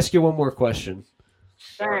right, let me ask you one more question.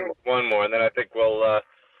 One more, and then I think we're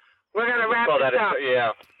gonna wrap this up.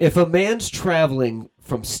 Yeah. If a man's traveling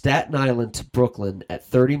from Staten Island to Brooklyn at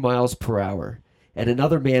 30 miles per hour, and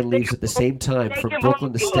another man leaves at the same time from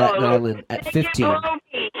Brooklyn to Staten Island at 15.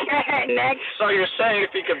 Next. So you're saying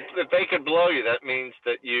if they could blow you, that means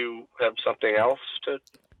that you have something else to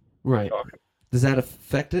Right. talk about. Does that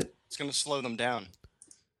affect it? It's going to slow them down.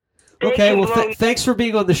 Okay, well, thanks for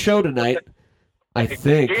being on the show tonight. I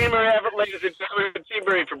think. Ladies and gentlemen,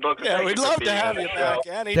 T-Berry from Brooklyn. Yeah, we'd love to have you back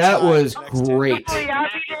anytime. That was great.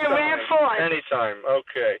 Anytime.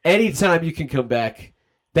 Okay. Anytime you can come back.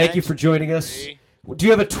 Thank you for joining us. Do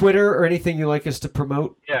you have a Twitter or anything you'd like us to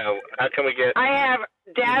promote? Yeah, how can we get... I have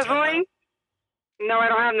Dazzling. No, I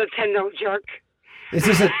don't have Nintendo, jerk. Is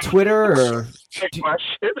this a Twitter or...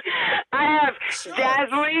 I have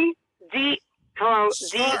Dazzling,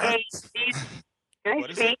 D-A-Z...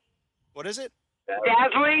 What is it?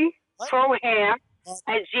 Dazzling Pro Hair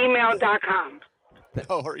at gmail.com.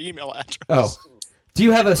 Oh, her email address. Oh. Do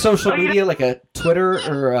you have a social media, like a Twitter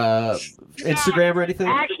or Instagram or anything?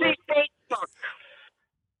 Actually, Facebook.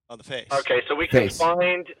 On the face. Okay, so we can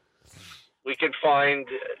find we can find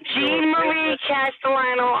Jean Marie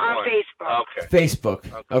Castellano on Facebook. Okay.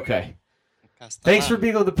 Facebook. Okay. Thanks for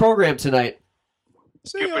being on the program tonight.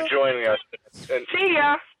 Thank you for joining us. And See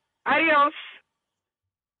ya. Adios.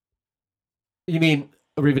 You mean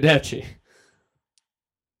arrivederci?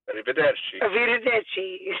 arrivederci.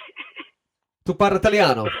 Arrivederci. Tu parli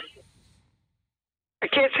italiano? I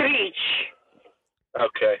can't reach.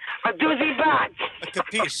 Okay. A doozy bot.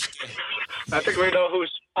 Capisci. I think we know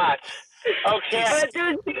who's hot. Okay. A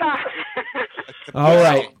doozy bot. All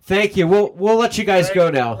right. Thank you. We'll let you guys go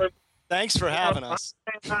now. Thanks for having us.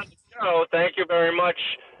 No, thank you very much,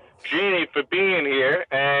 Jeannie, for being here.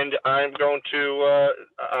 And I'm going to,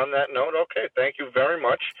 on that note, okay, thank you very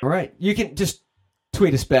much. All right. You can just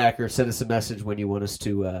tweet us back or send us a message when you want us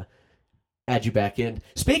to add you back in.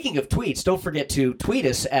 Speaking of tweets, don't forget to tweet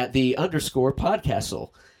us at _Podcastle.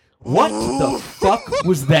 What the fuck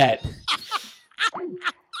was that?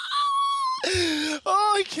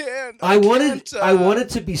 Oh, I can't. I wanted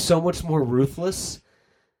to be so much more ruthless.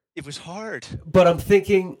 It was hard. But I'm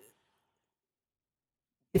thinking,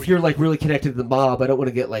 if you're like really connected to the mob, I don't want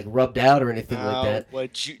to get like rubbed out or anything like that.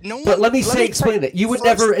 But let me explain it. You would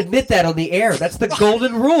never admit that on the air. That's the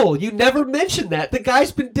golden rule. You never mention that. The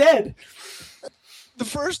guy's been dead. The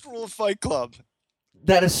first rule of Fight Club.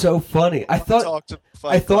 That is so funny. I thought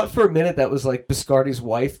for a minute that was like Biscardi's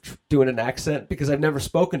wife doing an accent because I've never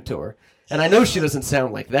spoken to her. And I know she doesn't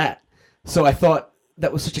sound like that. So I thought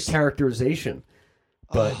that was such a characterization.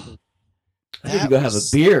 But I need to go have a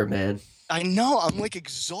beer, man. I know. I'm like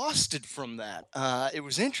exhausted from that. It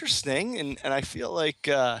was interesting, and I feel like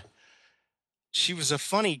she was a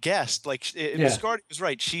funny guest. Like Biscardi was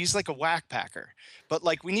right. She's like a whack packer, but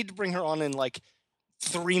like we need to bring her on in like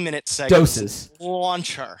 3-minute segments. Doses.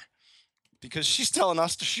 Launch her because she's telling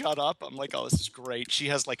us to shut up. I'm like, oh, this is great. She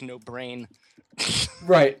has like no brain.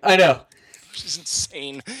 Right. I know. She's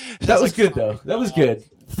insane. That was good though. That was good.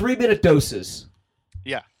 3-minute doses.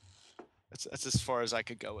 Yeah. That's as far as I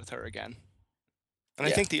could go with her again. And I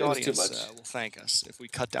think the audience will thank us if we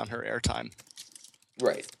cut down her airtime.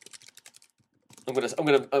 Right. I'm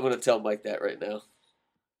gonna tell Mike that right now.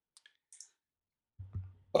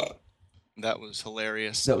 That was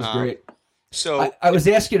hilarious. That was great. So I was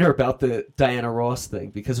asking her about the Diana Ross thing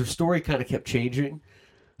because her story kind of kept changing.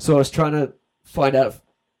 So I was trying to find out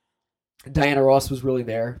if Diana Ross was really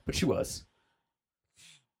there, but she was.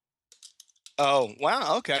 Oh,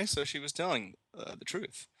 wow. Okay. So she was telling the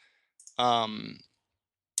truth.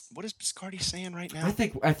 What is Biscardi saying right now? I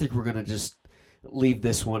think we're going to just leave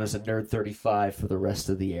this one as a Nerd 35 for the rest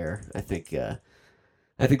of the air. I think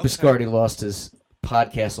Biscardi lost his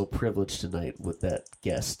podcastle privilege tonight with that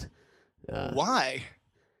guest. Why?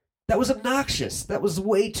 That was obnoxious. That was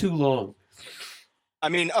way too long. I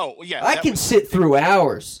mean, yeah. I can sit through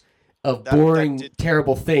hours of boring,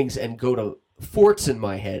 terrible things and go to forts in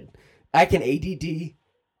my head. I can ADD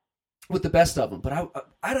with the best of them, but I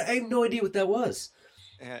have no idea what that was.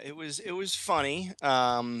 Yeah, it was funny,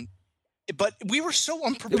 but we were so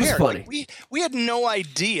unprepared. It was funny. Like, we had no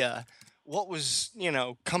idea what was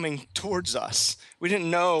coming towards us. We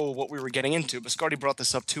didn't know what we were getting into. Biscardi brought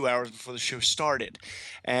this up 2 hours before the show started,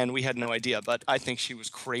 and we had no idea. But I think she was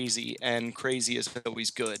crazy, and crazy is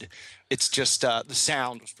always good. It's just the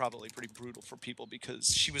sound was probably pretty brutal for people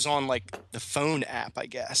because she was on like the phone app, I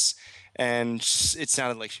guess, and it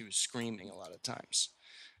sounded like she was screaming a lot of times.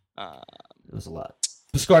 It was a lot.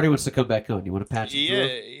 Biscardi wants to come back on. You want to patch it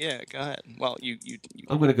through? Yeah, go ahead. Well, you.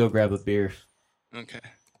 I'm gonna go grab a beer. Okay.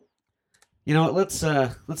 You know what?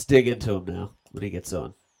 Let's dig into him now when he gets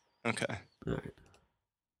on. Okay. All right.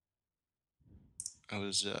 I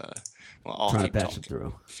was I'll trying keep to patch talking him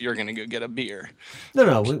through. if you're gonna go get a beer.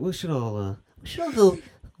 No, we should all go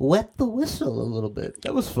wet the whistle a little bit.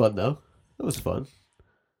 That was fun though. That was fun.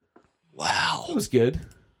 Wow. That was good.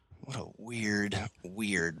 What a weird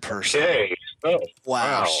person. Okay. Oh,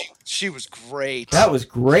 wow. She was great. That was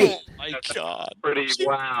great. Oh my God. Pretty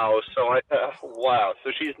wow. So wow.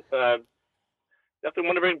 So she's definitely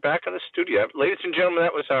want to bring back on the studio, ladies and gentlemen.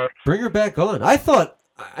 That was our. Bring her back on. I thought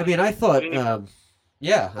that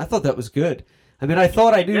was good. I mean, I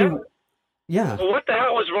thought I knew. Yeah. Well, what the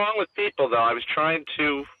hell was wrong with people, though? I was trying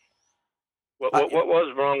to. What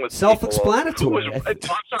was wrong with self-explanatory?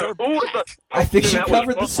 People? I think she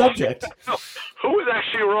covered the subject. Who was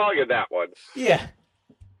actually wrong in that one? Yeah.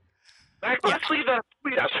 Let's leave that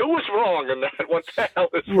between us. Who was wrong in that? What the hell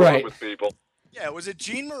is wrong with people? Yeah, was it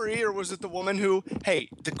Jean Marie or was it the woman who? Hey,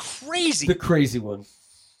 the crazy one.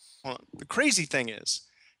 The crazy thing is,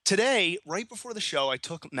 Today, right before the show, I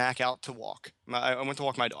took Mac out to walk. I went to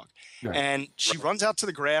walk my dog. Right. And she runs out to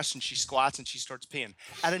the grass and she squats and she starts peeing.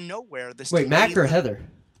 Out of nowhere, Wait, Mac or Heather?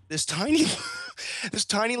 This tiny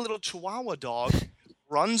little Chihuahua dog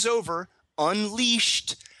runs over,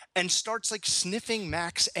 unleashed, and starts like sniffing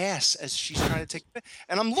Mac's ass as she's trying to take it.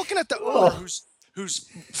 And I'm looking at the owner who's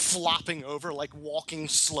flopping over, like walking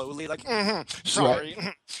slowly, like, sorry.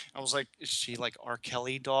 Right. I was like, is she like R.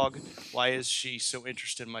 Kelly dog? Why is she so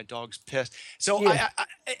interested in my dog's piss? So yeah.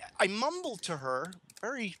 I mumble to her,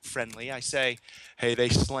 very friendly. I say, hey, they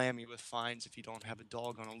slam you with fines if you don't have a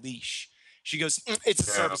dog on a leash. She goes, it's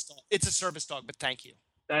a service dog. It's a service dog, but thank you.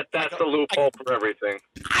 That's the loophole for everything.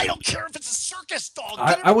 I don't care if it's a circus dog.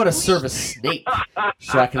 I want to serve a snake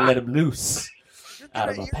so I can let him loose out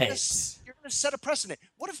of my pants. You're going to set a precedent.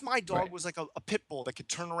 What if my dog was like a pit bull that could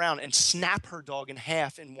turn around and snap her dog in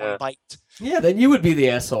half in one bite? Yeah, then you would be the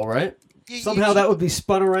asshole, right? Somehow that would be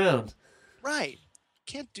spun around. Right.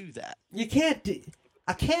 Can't do that. You can't do...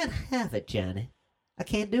 I can't have it, Johnny. I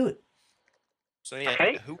can't do it. So yeah,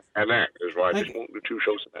 and that is why I just won't do 2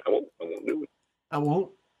 shows. I won't do it. I won't.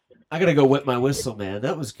 I gotta go wet my whistle, man.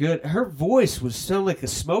 That was good. Her voice would sound like a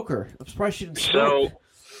smoker. I'm surprised she didn't smoke.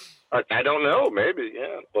 So, I don't know, maybe,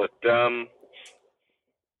 yeah, but it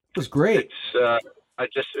was great.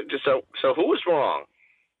 It's so who was wrong,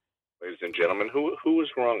 ladies and gentlemen? Who was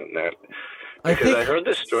wrong in that? Because I heard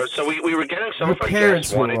this story. So we were getting some. Her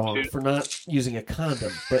parents were wrong for not using a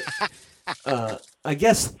condom, but I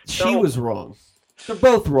guess she was wrong. They're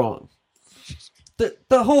both wrong.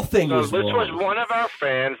 The whole thing was wrong. This was one of our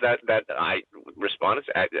fans that I responded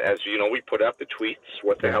to. As you know, we put out the tweets,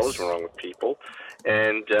 what the hell is wrong with people?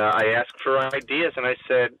 And I asked for ideas, and I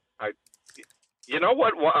said, you know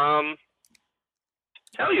what?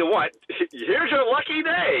 Tell you what, here's your lucky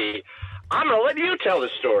day. I'm going to let you tell the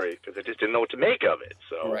story, because I just didn't know what to make of it.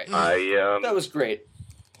 So that was great.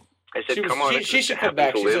 I said, come on. She should come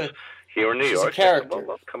back. She's here in New York. A character.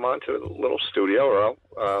 Well, come on to the little studio, or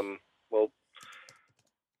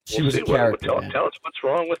she was a character. Tell us what's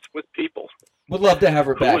wrong with people. Would love to have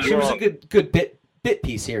her back. She was a good bit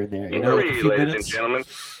piece here and there. You know, like a few ladies minutes. and gentlemen.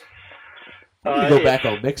 I'm gonna go back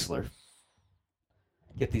on Mixler.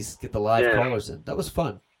 Get the live callers in. That was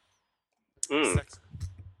fun.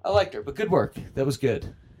 I liked her, but good work. That was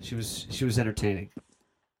good. She was entertaining.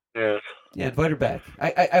 Yeah. Yeah, invite her back.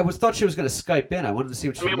 I thought she was going to Skype in. I wanted to see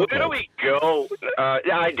what she looked like. Where do we go?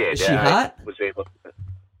 Yeah, I did. Is she hot? I was able.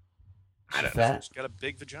 I don't know. She's got a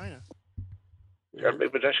big vagina. She got a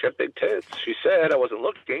big vagina. She got big tits. She said I wasn't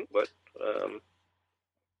looking, but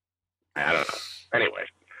I don't know. Anyway,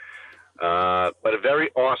 but a very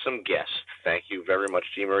awesome guest. Thank you very much,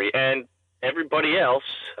 G. Marie, and everybody else.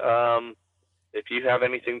 If you have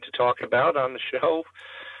anything to talk about on the show,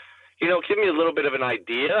 give me a little bit of an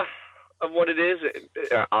idea of what it is.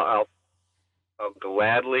 I'll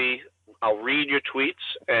gladly, I'll read your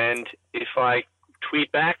tweets, and if I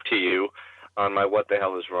tweet back to you on my what the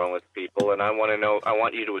hell is wrong with people, and I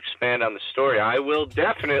want you to expand on the story, I will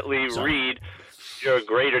definitely read your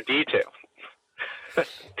greater detail.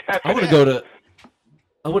 I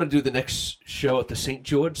want to do the next show at the St.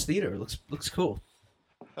 George Theater. It looks cool.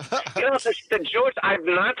 The George, I've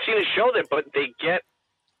not seen a show there, but they get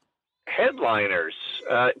headliners.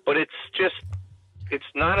 But it's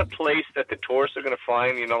not a place that the tourists are going to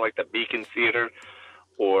find, like the Beacon Theater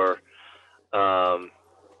or...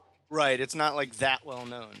 Right, it's not like that well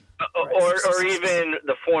known. Or even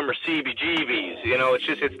the former CBGBs.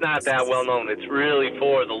 It's not that well known. It's really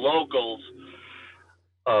for the locals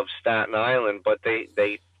of Staten Island, but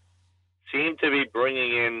they seem to be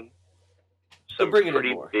bringing in some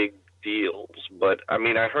pretty big deals. But I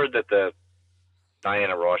mean, I heard that the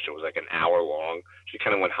Diana Ross show was like an hour long. She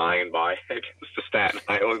kind of went high and by against the Staten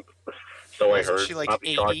Island. So I heard. She like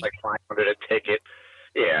 80? Charged like $500 a ticket.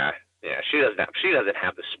 Yeah. She doesn't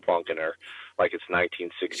have the spunk in her like it's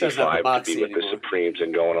 1965 to be with the Supremes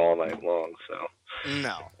and going all night long. So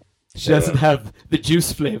no, she doesn't have the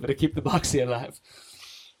juice flavor to keep the moxie alive.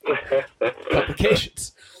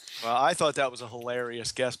 Complications. Well, I thought that was a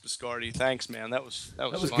hilarious guest, Biscardi. Thanks, man. That was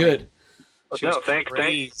good. Thank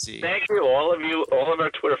you, all of our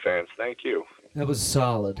Twitter fans. Thank you. That was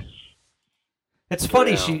solid. It's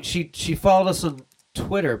funny. Yeah. She followed us on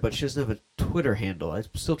Twitter, but she doesn't have a Twitter handle. I'm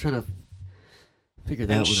still trying to figure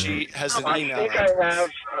that out. She has an email.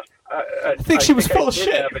 I think she was full of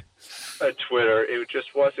shit. A Twitter. It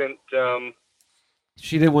just wasn't.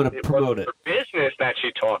 She didn't want to promote it. Business that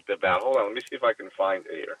she talked about. Hold on, let me see if I can find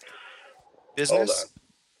it here. Business.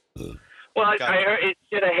 Well, I heard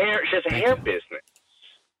she has a hair business.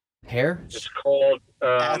 Hair? It's called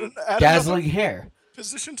Dazzling Hair.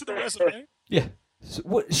 position to the resume. Yeah.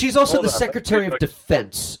 She's also Hold the on. Secretary of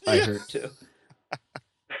Defense, I heard, too.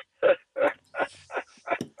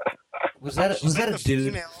 Was that a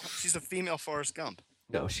dude? She's a female Forrest Gump.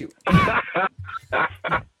 No, she...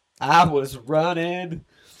 I was running.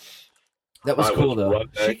 That was cool, though. running.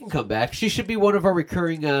 She can come back. She should be one of our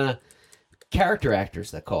recurring character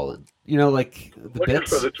actors that call in. You know, like the Looking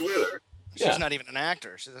bits. for the Twitter. She's not even an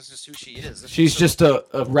actor. That's just who she is. She's just a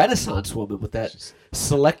Renaissance woman with that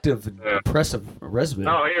selective and impressive resume.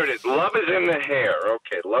 Oh, here it is. Love is in the hair.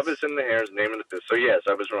 Okay, Love is in the hair is the name of the. So yes,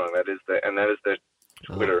 I was wrong. That is the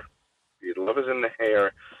Twitter. Love is in the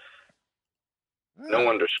hair. No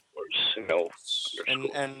underscores. No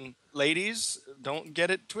underscores. And ladies, don't get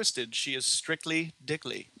it twisted. She is strictly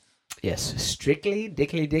Dickly. Yes, strictly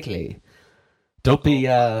Dickly. Don't be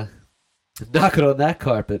knocking on that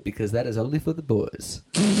carpet because that is only for the boys.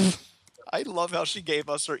 I love how she gave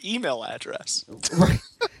us her email address. Right.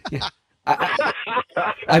 Yeah.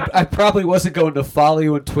 I probably wasn't going to follow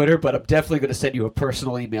you on Twitter, but I'm definitely going to send you a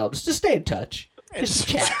personal email just to stay in touch. Just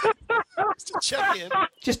to chat. Just to check in.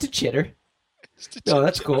 Just to chitter. No,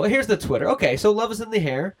 that's cool. Here's the Twitter. Okay, so Love is in the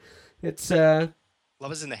hair. It's Love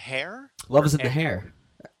is in the hair? Love is in the hair.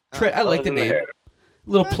 I like the name.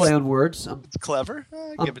 Little play on words. It's clever.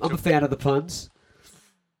 I'm a fan of the puns.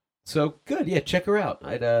 So good, yeah. Check her out.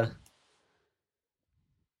 I'd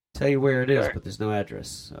tell you where it is, but there's no address.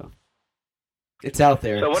 So it's out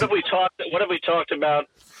there. So what have we talked about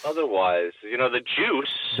otherwise? You know, the Juice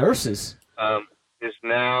Nurses is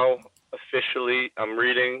now officially. I'm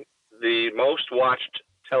reading the most watched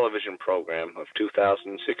television program of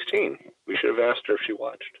 2016. We should have asked her if she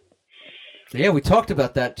watched. Yeah, we talked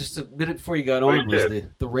about that just a minute before you got on. Was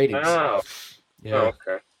the ratings? Oh, yeah. Oh,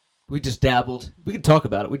 okay. We just dabbled. We can talk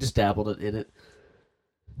about it. We just dabbled in it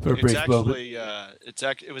for a brief moment.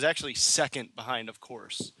 It was actually second behind, of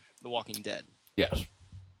course, The Walking Dead. Yes.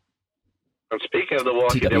 And speaking of The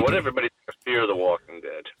Walking Dead, TWD. what everybody fear The Walking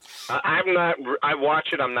Dead? I'm not. I watch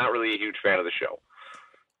it. I'm not really a huge fan of the show.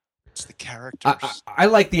 It's the characters. I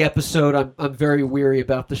like the episode. I'm very weary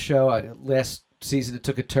about the show. Last season it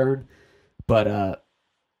took a turn, but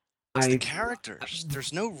It's the characters.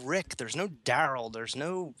 There's no Rick. There's no Daryl. There's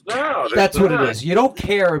no. That's what it is. You don't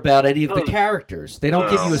care about any of the characters. They don't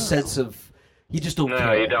give you a sense of. You just don't care.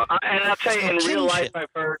 No, you don't. And I'll tell you, in real life, I've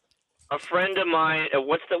heard a friend of mine.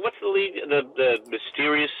 What's the lead? The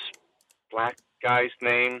mysterious black guy's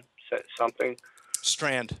name? Something.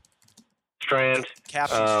 Strand.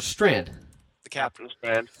 Captain. Strand. The Captain.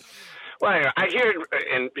 Strand. Well, anyway, I hear,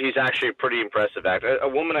 and he's actually a pretty impressive actor. A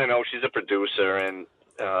woman I know, she's a producer, and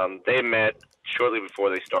they met shortly before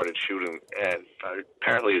they started shooting, and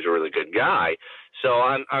apparently he's a really good guy. So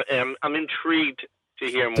I'm intrigued to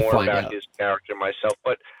hear more about his character myself.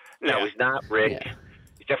 But no, he's not Rick. Yeah.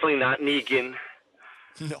 He's definitely not Negan.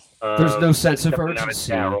 No. There's no sense of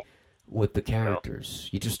urgency with the characters.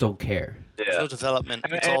 You just don't care. There's no development.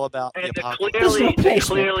 It's all about the apocalypse.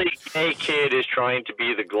 Clearly, a kid is trying to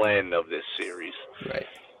be the Glenn of this series. Right.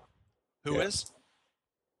 Who is?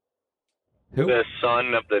 Who? The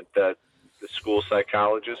son of the school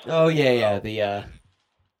psychologist. Oh yeah. The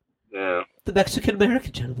Mexican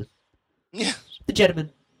American gentleman. Yeah. The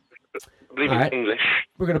gentleman. I believe he's English.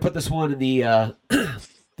 We're gonna put this one in the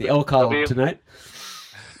the L column tonight.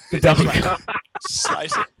 The W column.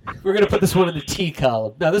 We're gonna put this one in the T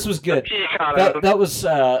column. Now this was good. That was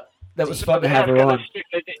fun to have her on.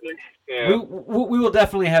 Yeah. We will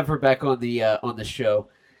definitely have her back on the show,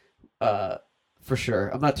 for sure.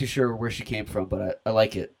 I'm not too sure where she came from, but I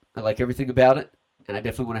like it. I like everything about it, and I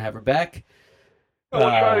definitely want to have her back. We'll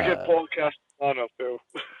try to get podcast on up too.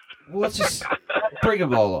 Well, let's just bring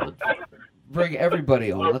them all on. Bring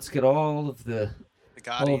everybody on. Let's get all of the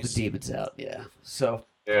demons out. Yeah. So.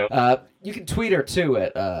 Yeah. You can tweet her too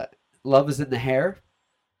at Love is in the Hair.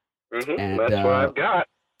 Mm-hmm. And, that's what I've got.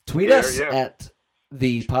 Tweet us at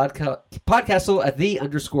the podcastle at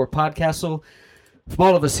 _podcastle. From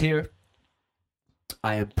all of us here,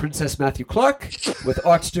 I am Princess Matthew Clark with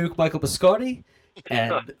Archduke Michael Biscardi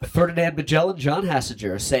and Ferdinand Magellan, John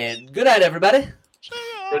Hassinger, saying good night, everybody.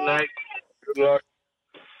 Good night. Good luck.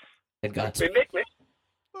 And Godspeed.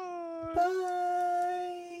 Bye.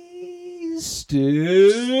 Still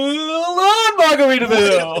on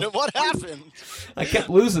Margaritaville. What happened? I kept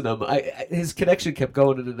losing him. His connection kept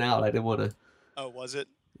going in and out. I didn't want to. Oh, was it?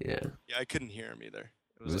 Yeah. Yeah, I couldn't hear him either.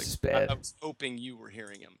 It was bad. I was hoping you were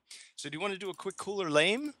hearing him. So, do you want to do a quick cool or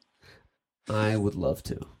lame? I would love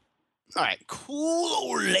to. All right, cool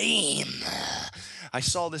or lame. I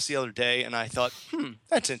saw this the other day and I thought,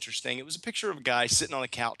 that's interesting. It was a picture of a guy sitting on a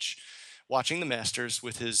couch watching the Masters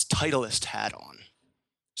with his Titleist hat on.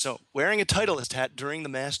 So, wearing a Titleist hat during the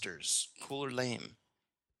Masters, cool or lame?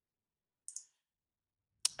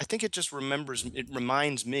 I think it just reminds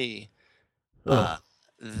me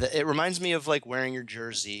it reminds me of like wearing your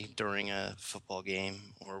jersey during a football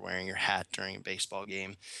game or wearing your hat during a baseball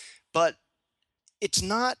game. But it's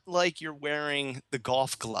not like you're wearing the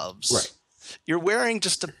golf gloves. Right. You're wearing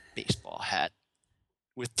just a baseball hat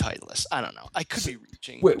with Titleist. I don't know. I could be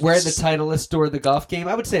reaching. Wearing the Titleist during the golf game,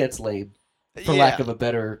 I would say it's lame, for lack of a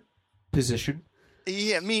better position.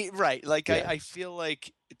 Yeah, right. Like Yeah. I feel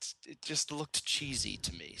like it just looked cheesy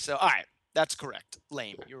to me. So all right, that's correct.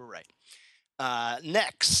 Lame. You were right.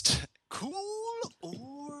 Next, cool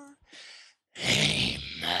or lame?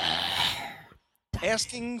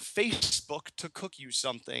 Asking Facebook to cook you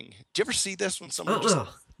something. Do you ever see this when someone just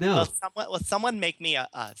No. will someone make me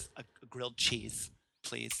a grilled cheese,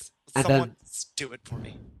 please? Will And someone then- do it for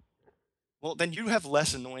me? Well, then you have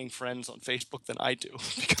less annoying friends on Facebook than I do.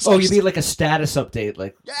 Because Oh, you mean like a status update?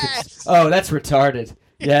 Like, Yes! oh, that's retarded.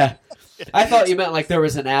 Yeah. I thought you meant like there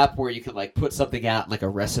was an app where you could like put something out and like a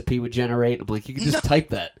recipe would generate. I'm like, you can just type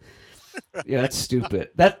that. Yeah, that's stupid.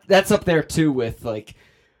 That's up there too with like,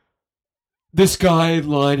 this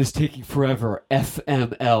guideline is taking forever.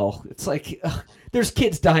 FML. It's like, there's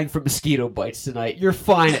kids dying from mosquito bites tonight. You're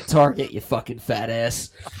fine at Target, you fucking fat ass.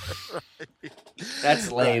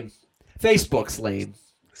 That's lame. Facebook's lame.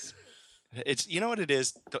 It's you know what it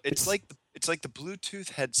is. It's like the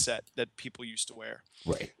Bluetooth headset that people used to wear.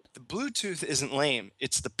 Right. The Bluetooth isn't lame.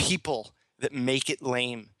 It's the people that make it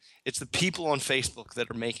lame. It's the people on Facebook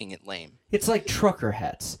that are making it lame. It's like trucker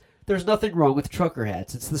hats. There's nothing wrong with trucker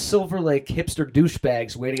hats. It's the Silver Lake hipster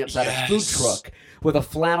douchebags waiting outside a food truck with a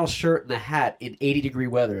flannel shirt and a hat in 80-degree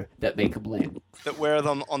weather that make them lame. That wear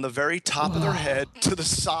them on the very top of their head to the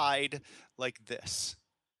side like this.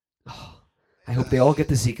 I hope they all get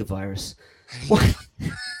the Zika virus. What?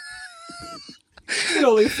 It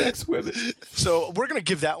only affects women. So we're gonna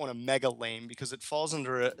give that one a mega lame because it falls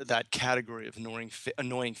under that category of annoying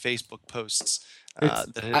Facebook posts. I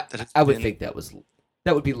would think that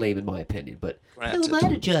would be lame in my opinion, but Who am I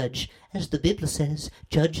to judge? As the Bible says,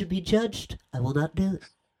 judge and be judged. I will not do it.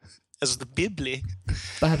 As the Bible.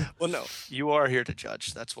 Bible. Well, no, you are here to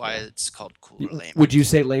judge. That's why it's called cool or lame. Would you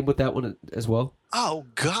say lame with that one as well? Oh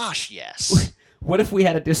gosh, yes. What if we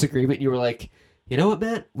had a disagreement and you were like, you know what,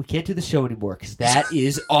 Matt? We can't do the show anymore because that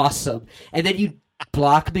is awesome. And then you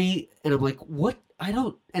block me, and I'm like, what? I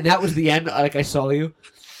don't... And that was the end, like I saw you.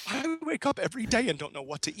 I wake up every day and don't know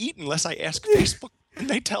what to eat unless I ask Facebook and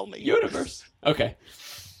they tell me. Universe. Okay.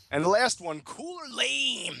 And the last one, cool or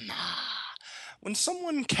lame? When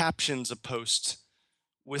someone captions a post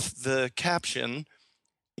with the caption,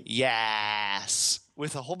 yes,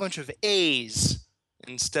 with a whole bunch of A's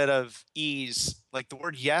instead of E's, like the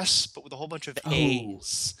word yes, but with a whole bunch of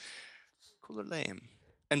A's. Cool or lame?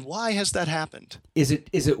 And why has that happened? Is it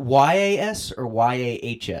YAS or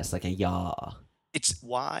YAHS, like a yah? It's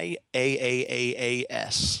YAAAAS.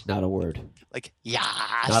 Not a word. Like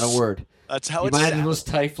yes. Not a word. That's how you it's might as well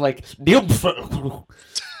type like it's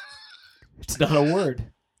not a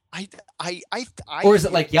word. Or is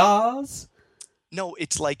it like yas? No,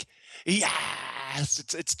 it's like yes.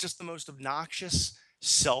 It's just the most obnoxious,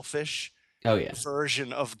 selfish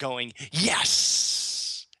version of going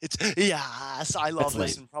yes. It's yes. I love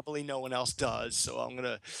this, and probably no one else does. So I'm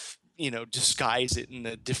gonna, disguise it in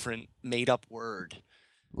a different made-up word.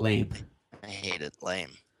 Lame. I hate it.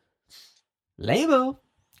 Lame. Lame-o.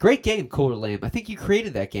 Great game, Cool or Lame. I think you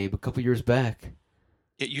created that game a couple years back.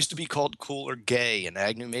 It used to be called Cool or Gay, and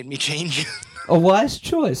Agnew made me change it. A wise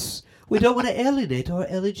choice. We don't want to alienate our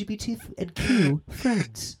LGBT and Q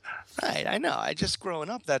friends. Right, I know. I just growing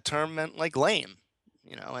up, that term meant like lame,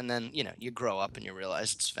 and then, you grow up and you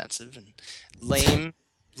realize it's offensive, and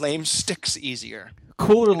lame sticks easier.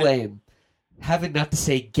 Cool or lame? Having not to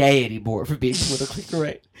say gay anymore for being politically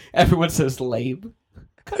correct. Everyone says lame.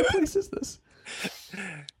 What kind of place is this?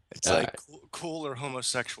 It's like cool or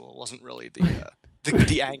homosexual wasn't really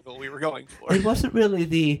the angle we were going for. It wasn't really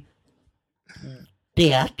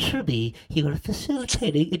the attribute you were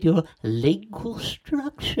facilitating in your lingual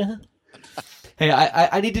structure. Hey,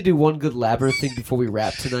 I need to do one good labyrinth thing before we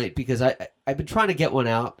wrap tonight because I've been trying to get one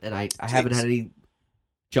out and I haven't had any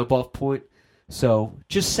jump off point. So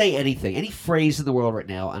just say anything, any phrase in the world right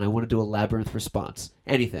now, and I want to do a labyrinth response.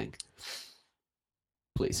 Anything.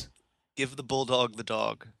 Please. Give the bulldog the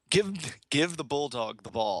dog. Give the bulldog the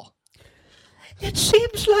ball. It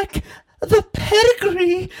seems like the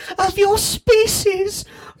pedigree of your species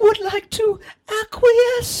would like to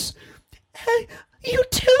acquiesce a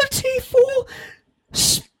utility for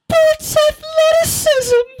sports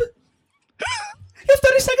athleticism. You have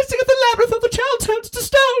 30 seconds to get the labyrinth, or the child turns to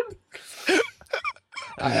stone.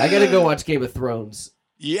 All right, I gotta go watch Game of Thrones.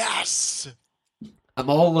 Yes. I'm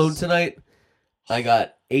all alone tonight. I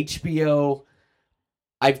got HBO.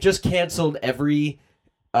 I've just canceled every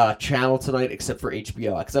channel tonight except for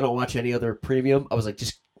HBO because I don't watch any other premium. I was like,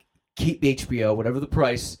 just keep HBO, whatever the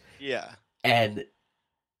price. Yeah. And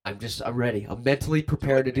I'm ready. I'm mentally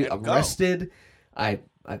prepared to do. I'm rested.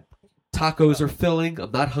 Tacos are filling.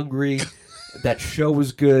 I'm not hungry. That show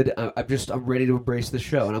was good. I'm ready to embrace the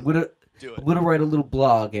show, and I'm gonna write a little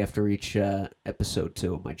blog after each episode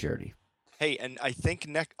too of my journey. Hey, and I think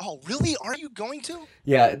next. Oh, really? Are you going to?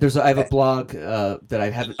 Yeah, I have a blog that I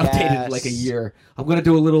haven't updated in like a year. I'm gonna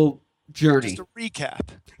do a little journey. Just a recap.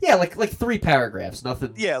 Yeah, like 3 paragraphs.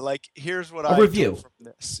 Nothing. Yeah, like here's what a I review took from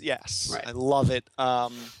this. Yes, right. I love it.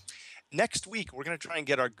 Next week we're gonna try and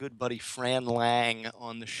get our good buddy Fran Lang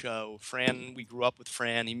on the show. Fran, we grew up with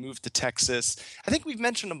Fran. He moved to Texas. I think we've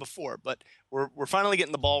mentioned him before, but we're finally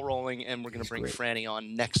getting the ball rolling, and we're gonna bring Franny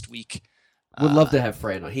on next week. Would love to have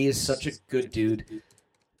Fran on. He is such a good dude.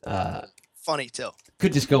 Funny too.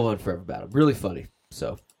 Could just go on forever about him. Really funny.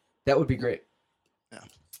 So that would be great. Yeah.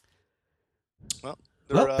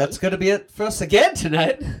 Well, that's gonna be it for us again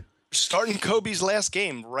tonight. Starting Kobe's last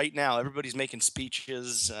game right now. Everybody's making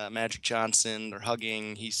speeches. Magic Johnson, they're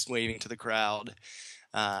hugging. He's waving to the crowd.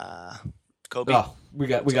 Kobe. Oh, we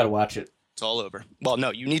got to watch it. It's all over. Well,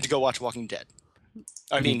 no, you need to go watch Walking Dead.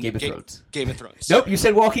 I mean Game of Thrones. Game of Thrones. Nope, you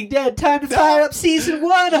said Walking Dead. Time to fire up season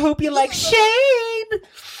 1. I hope you like Shane.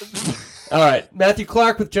 All right, Matthew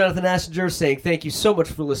Clark with Jonathan Assinger saying thank you so much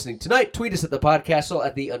for listening tonight. Tweet us at the Podcastle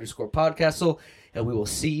at @the_Podcastle, and we will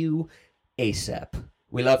see you ASAP.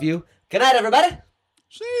 We love you. Good night, everybody.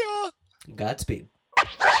 See ya. Godspeed.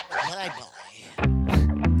 I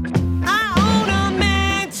own a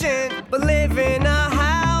mansion, but live in a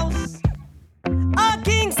house. A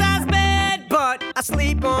king-size bed, but I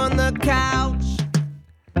sleep on the couch.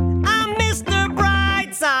 I'm Mr.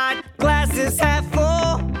 Brightside, glasses half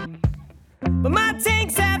full, but my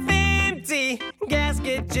tank's half empty,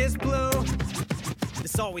 gasket just blew.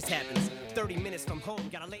 This always happens. 30 minutes from home,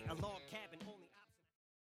 gotta lay a log.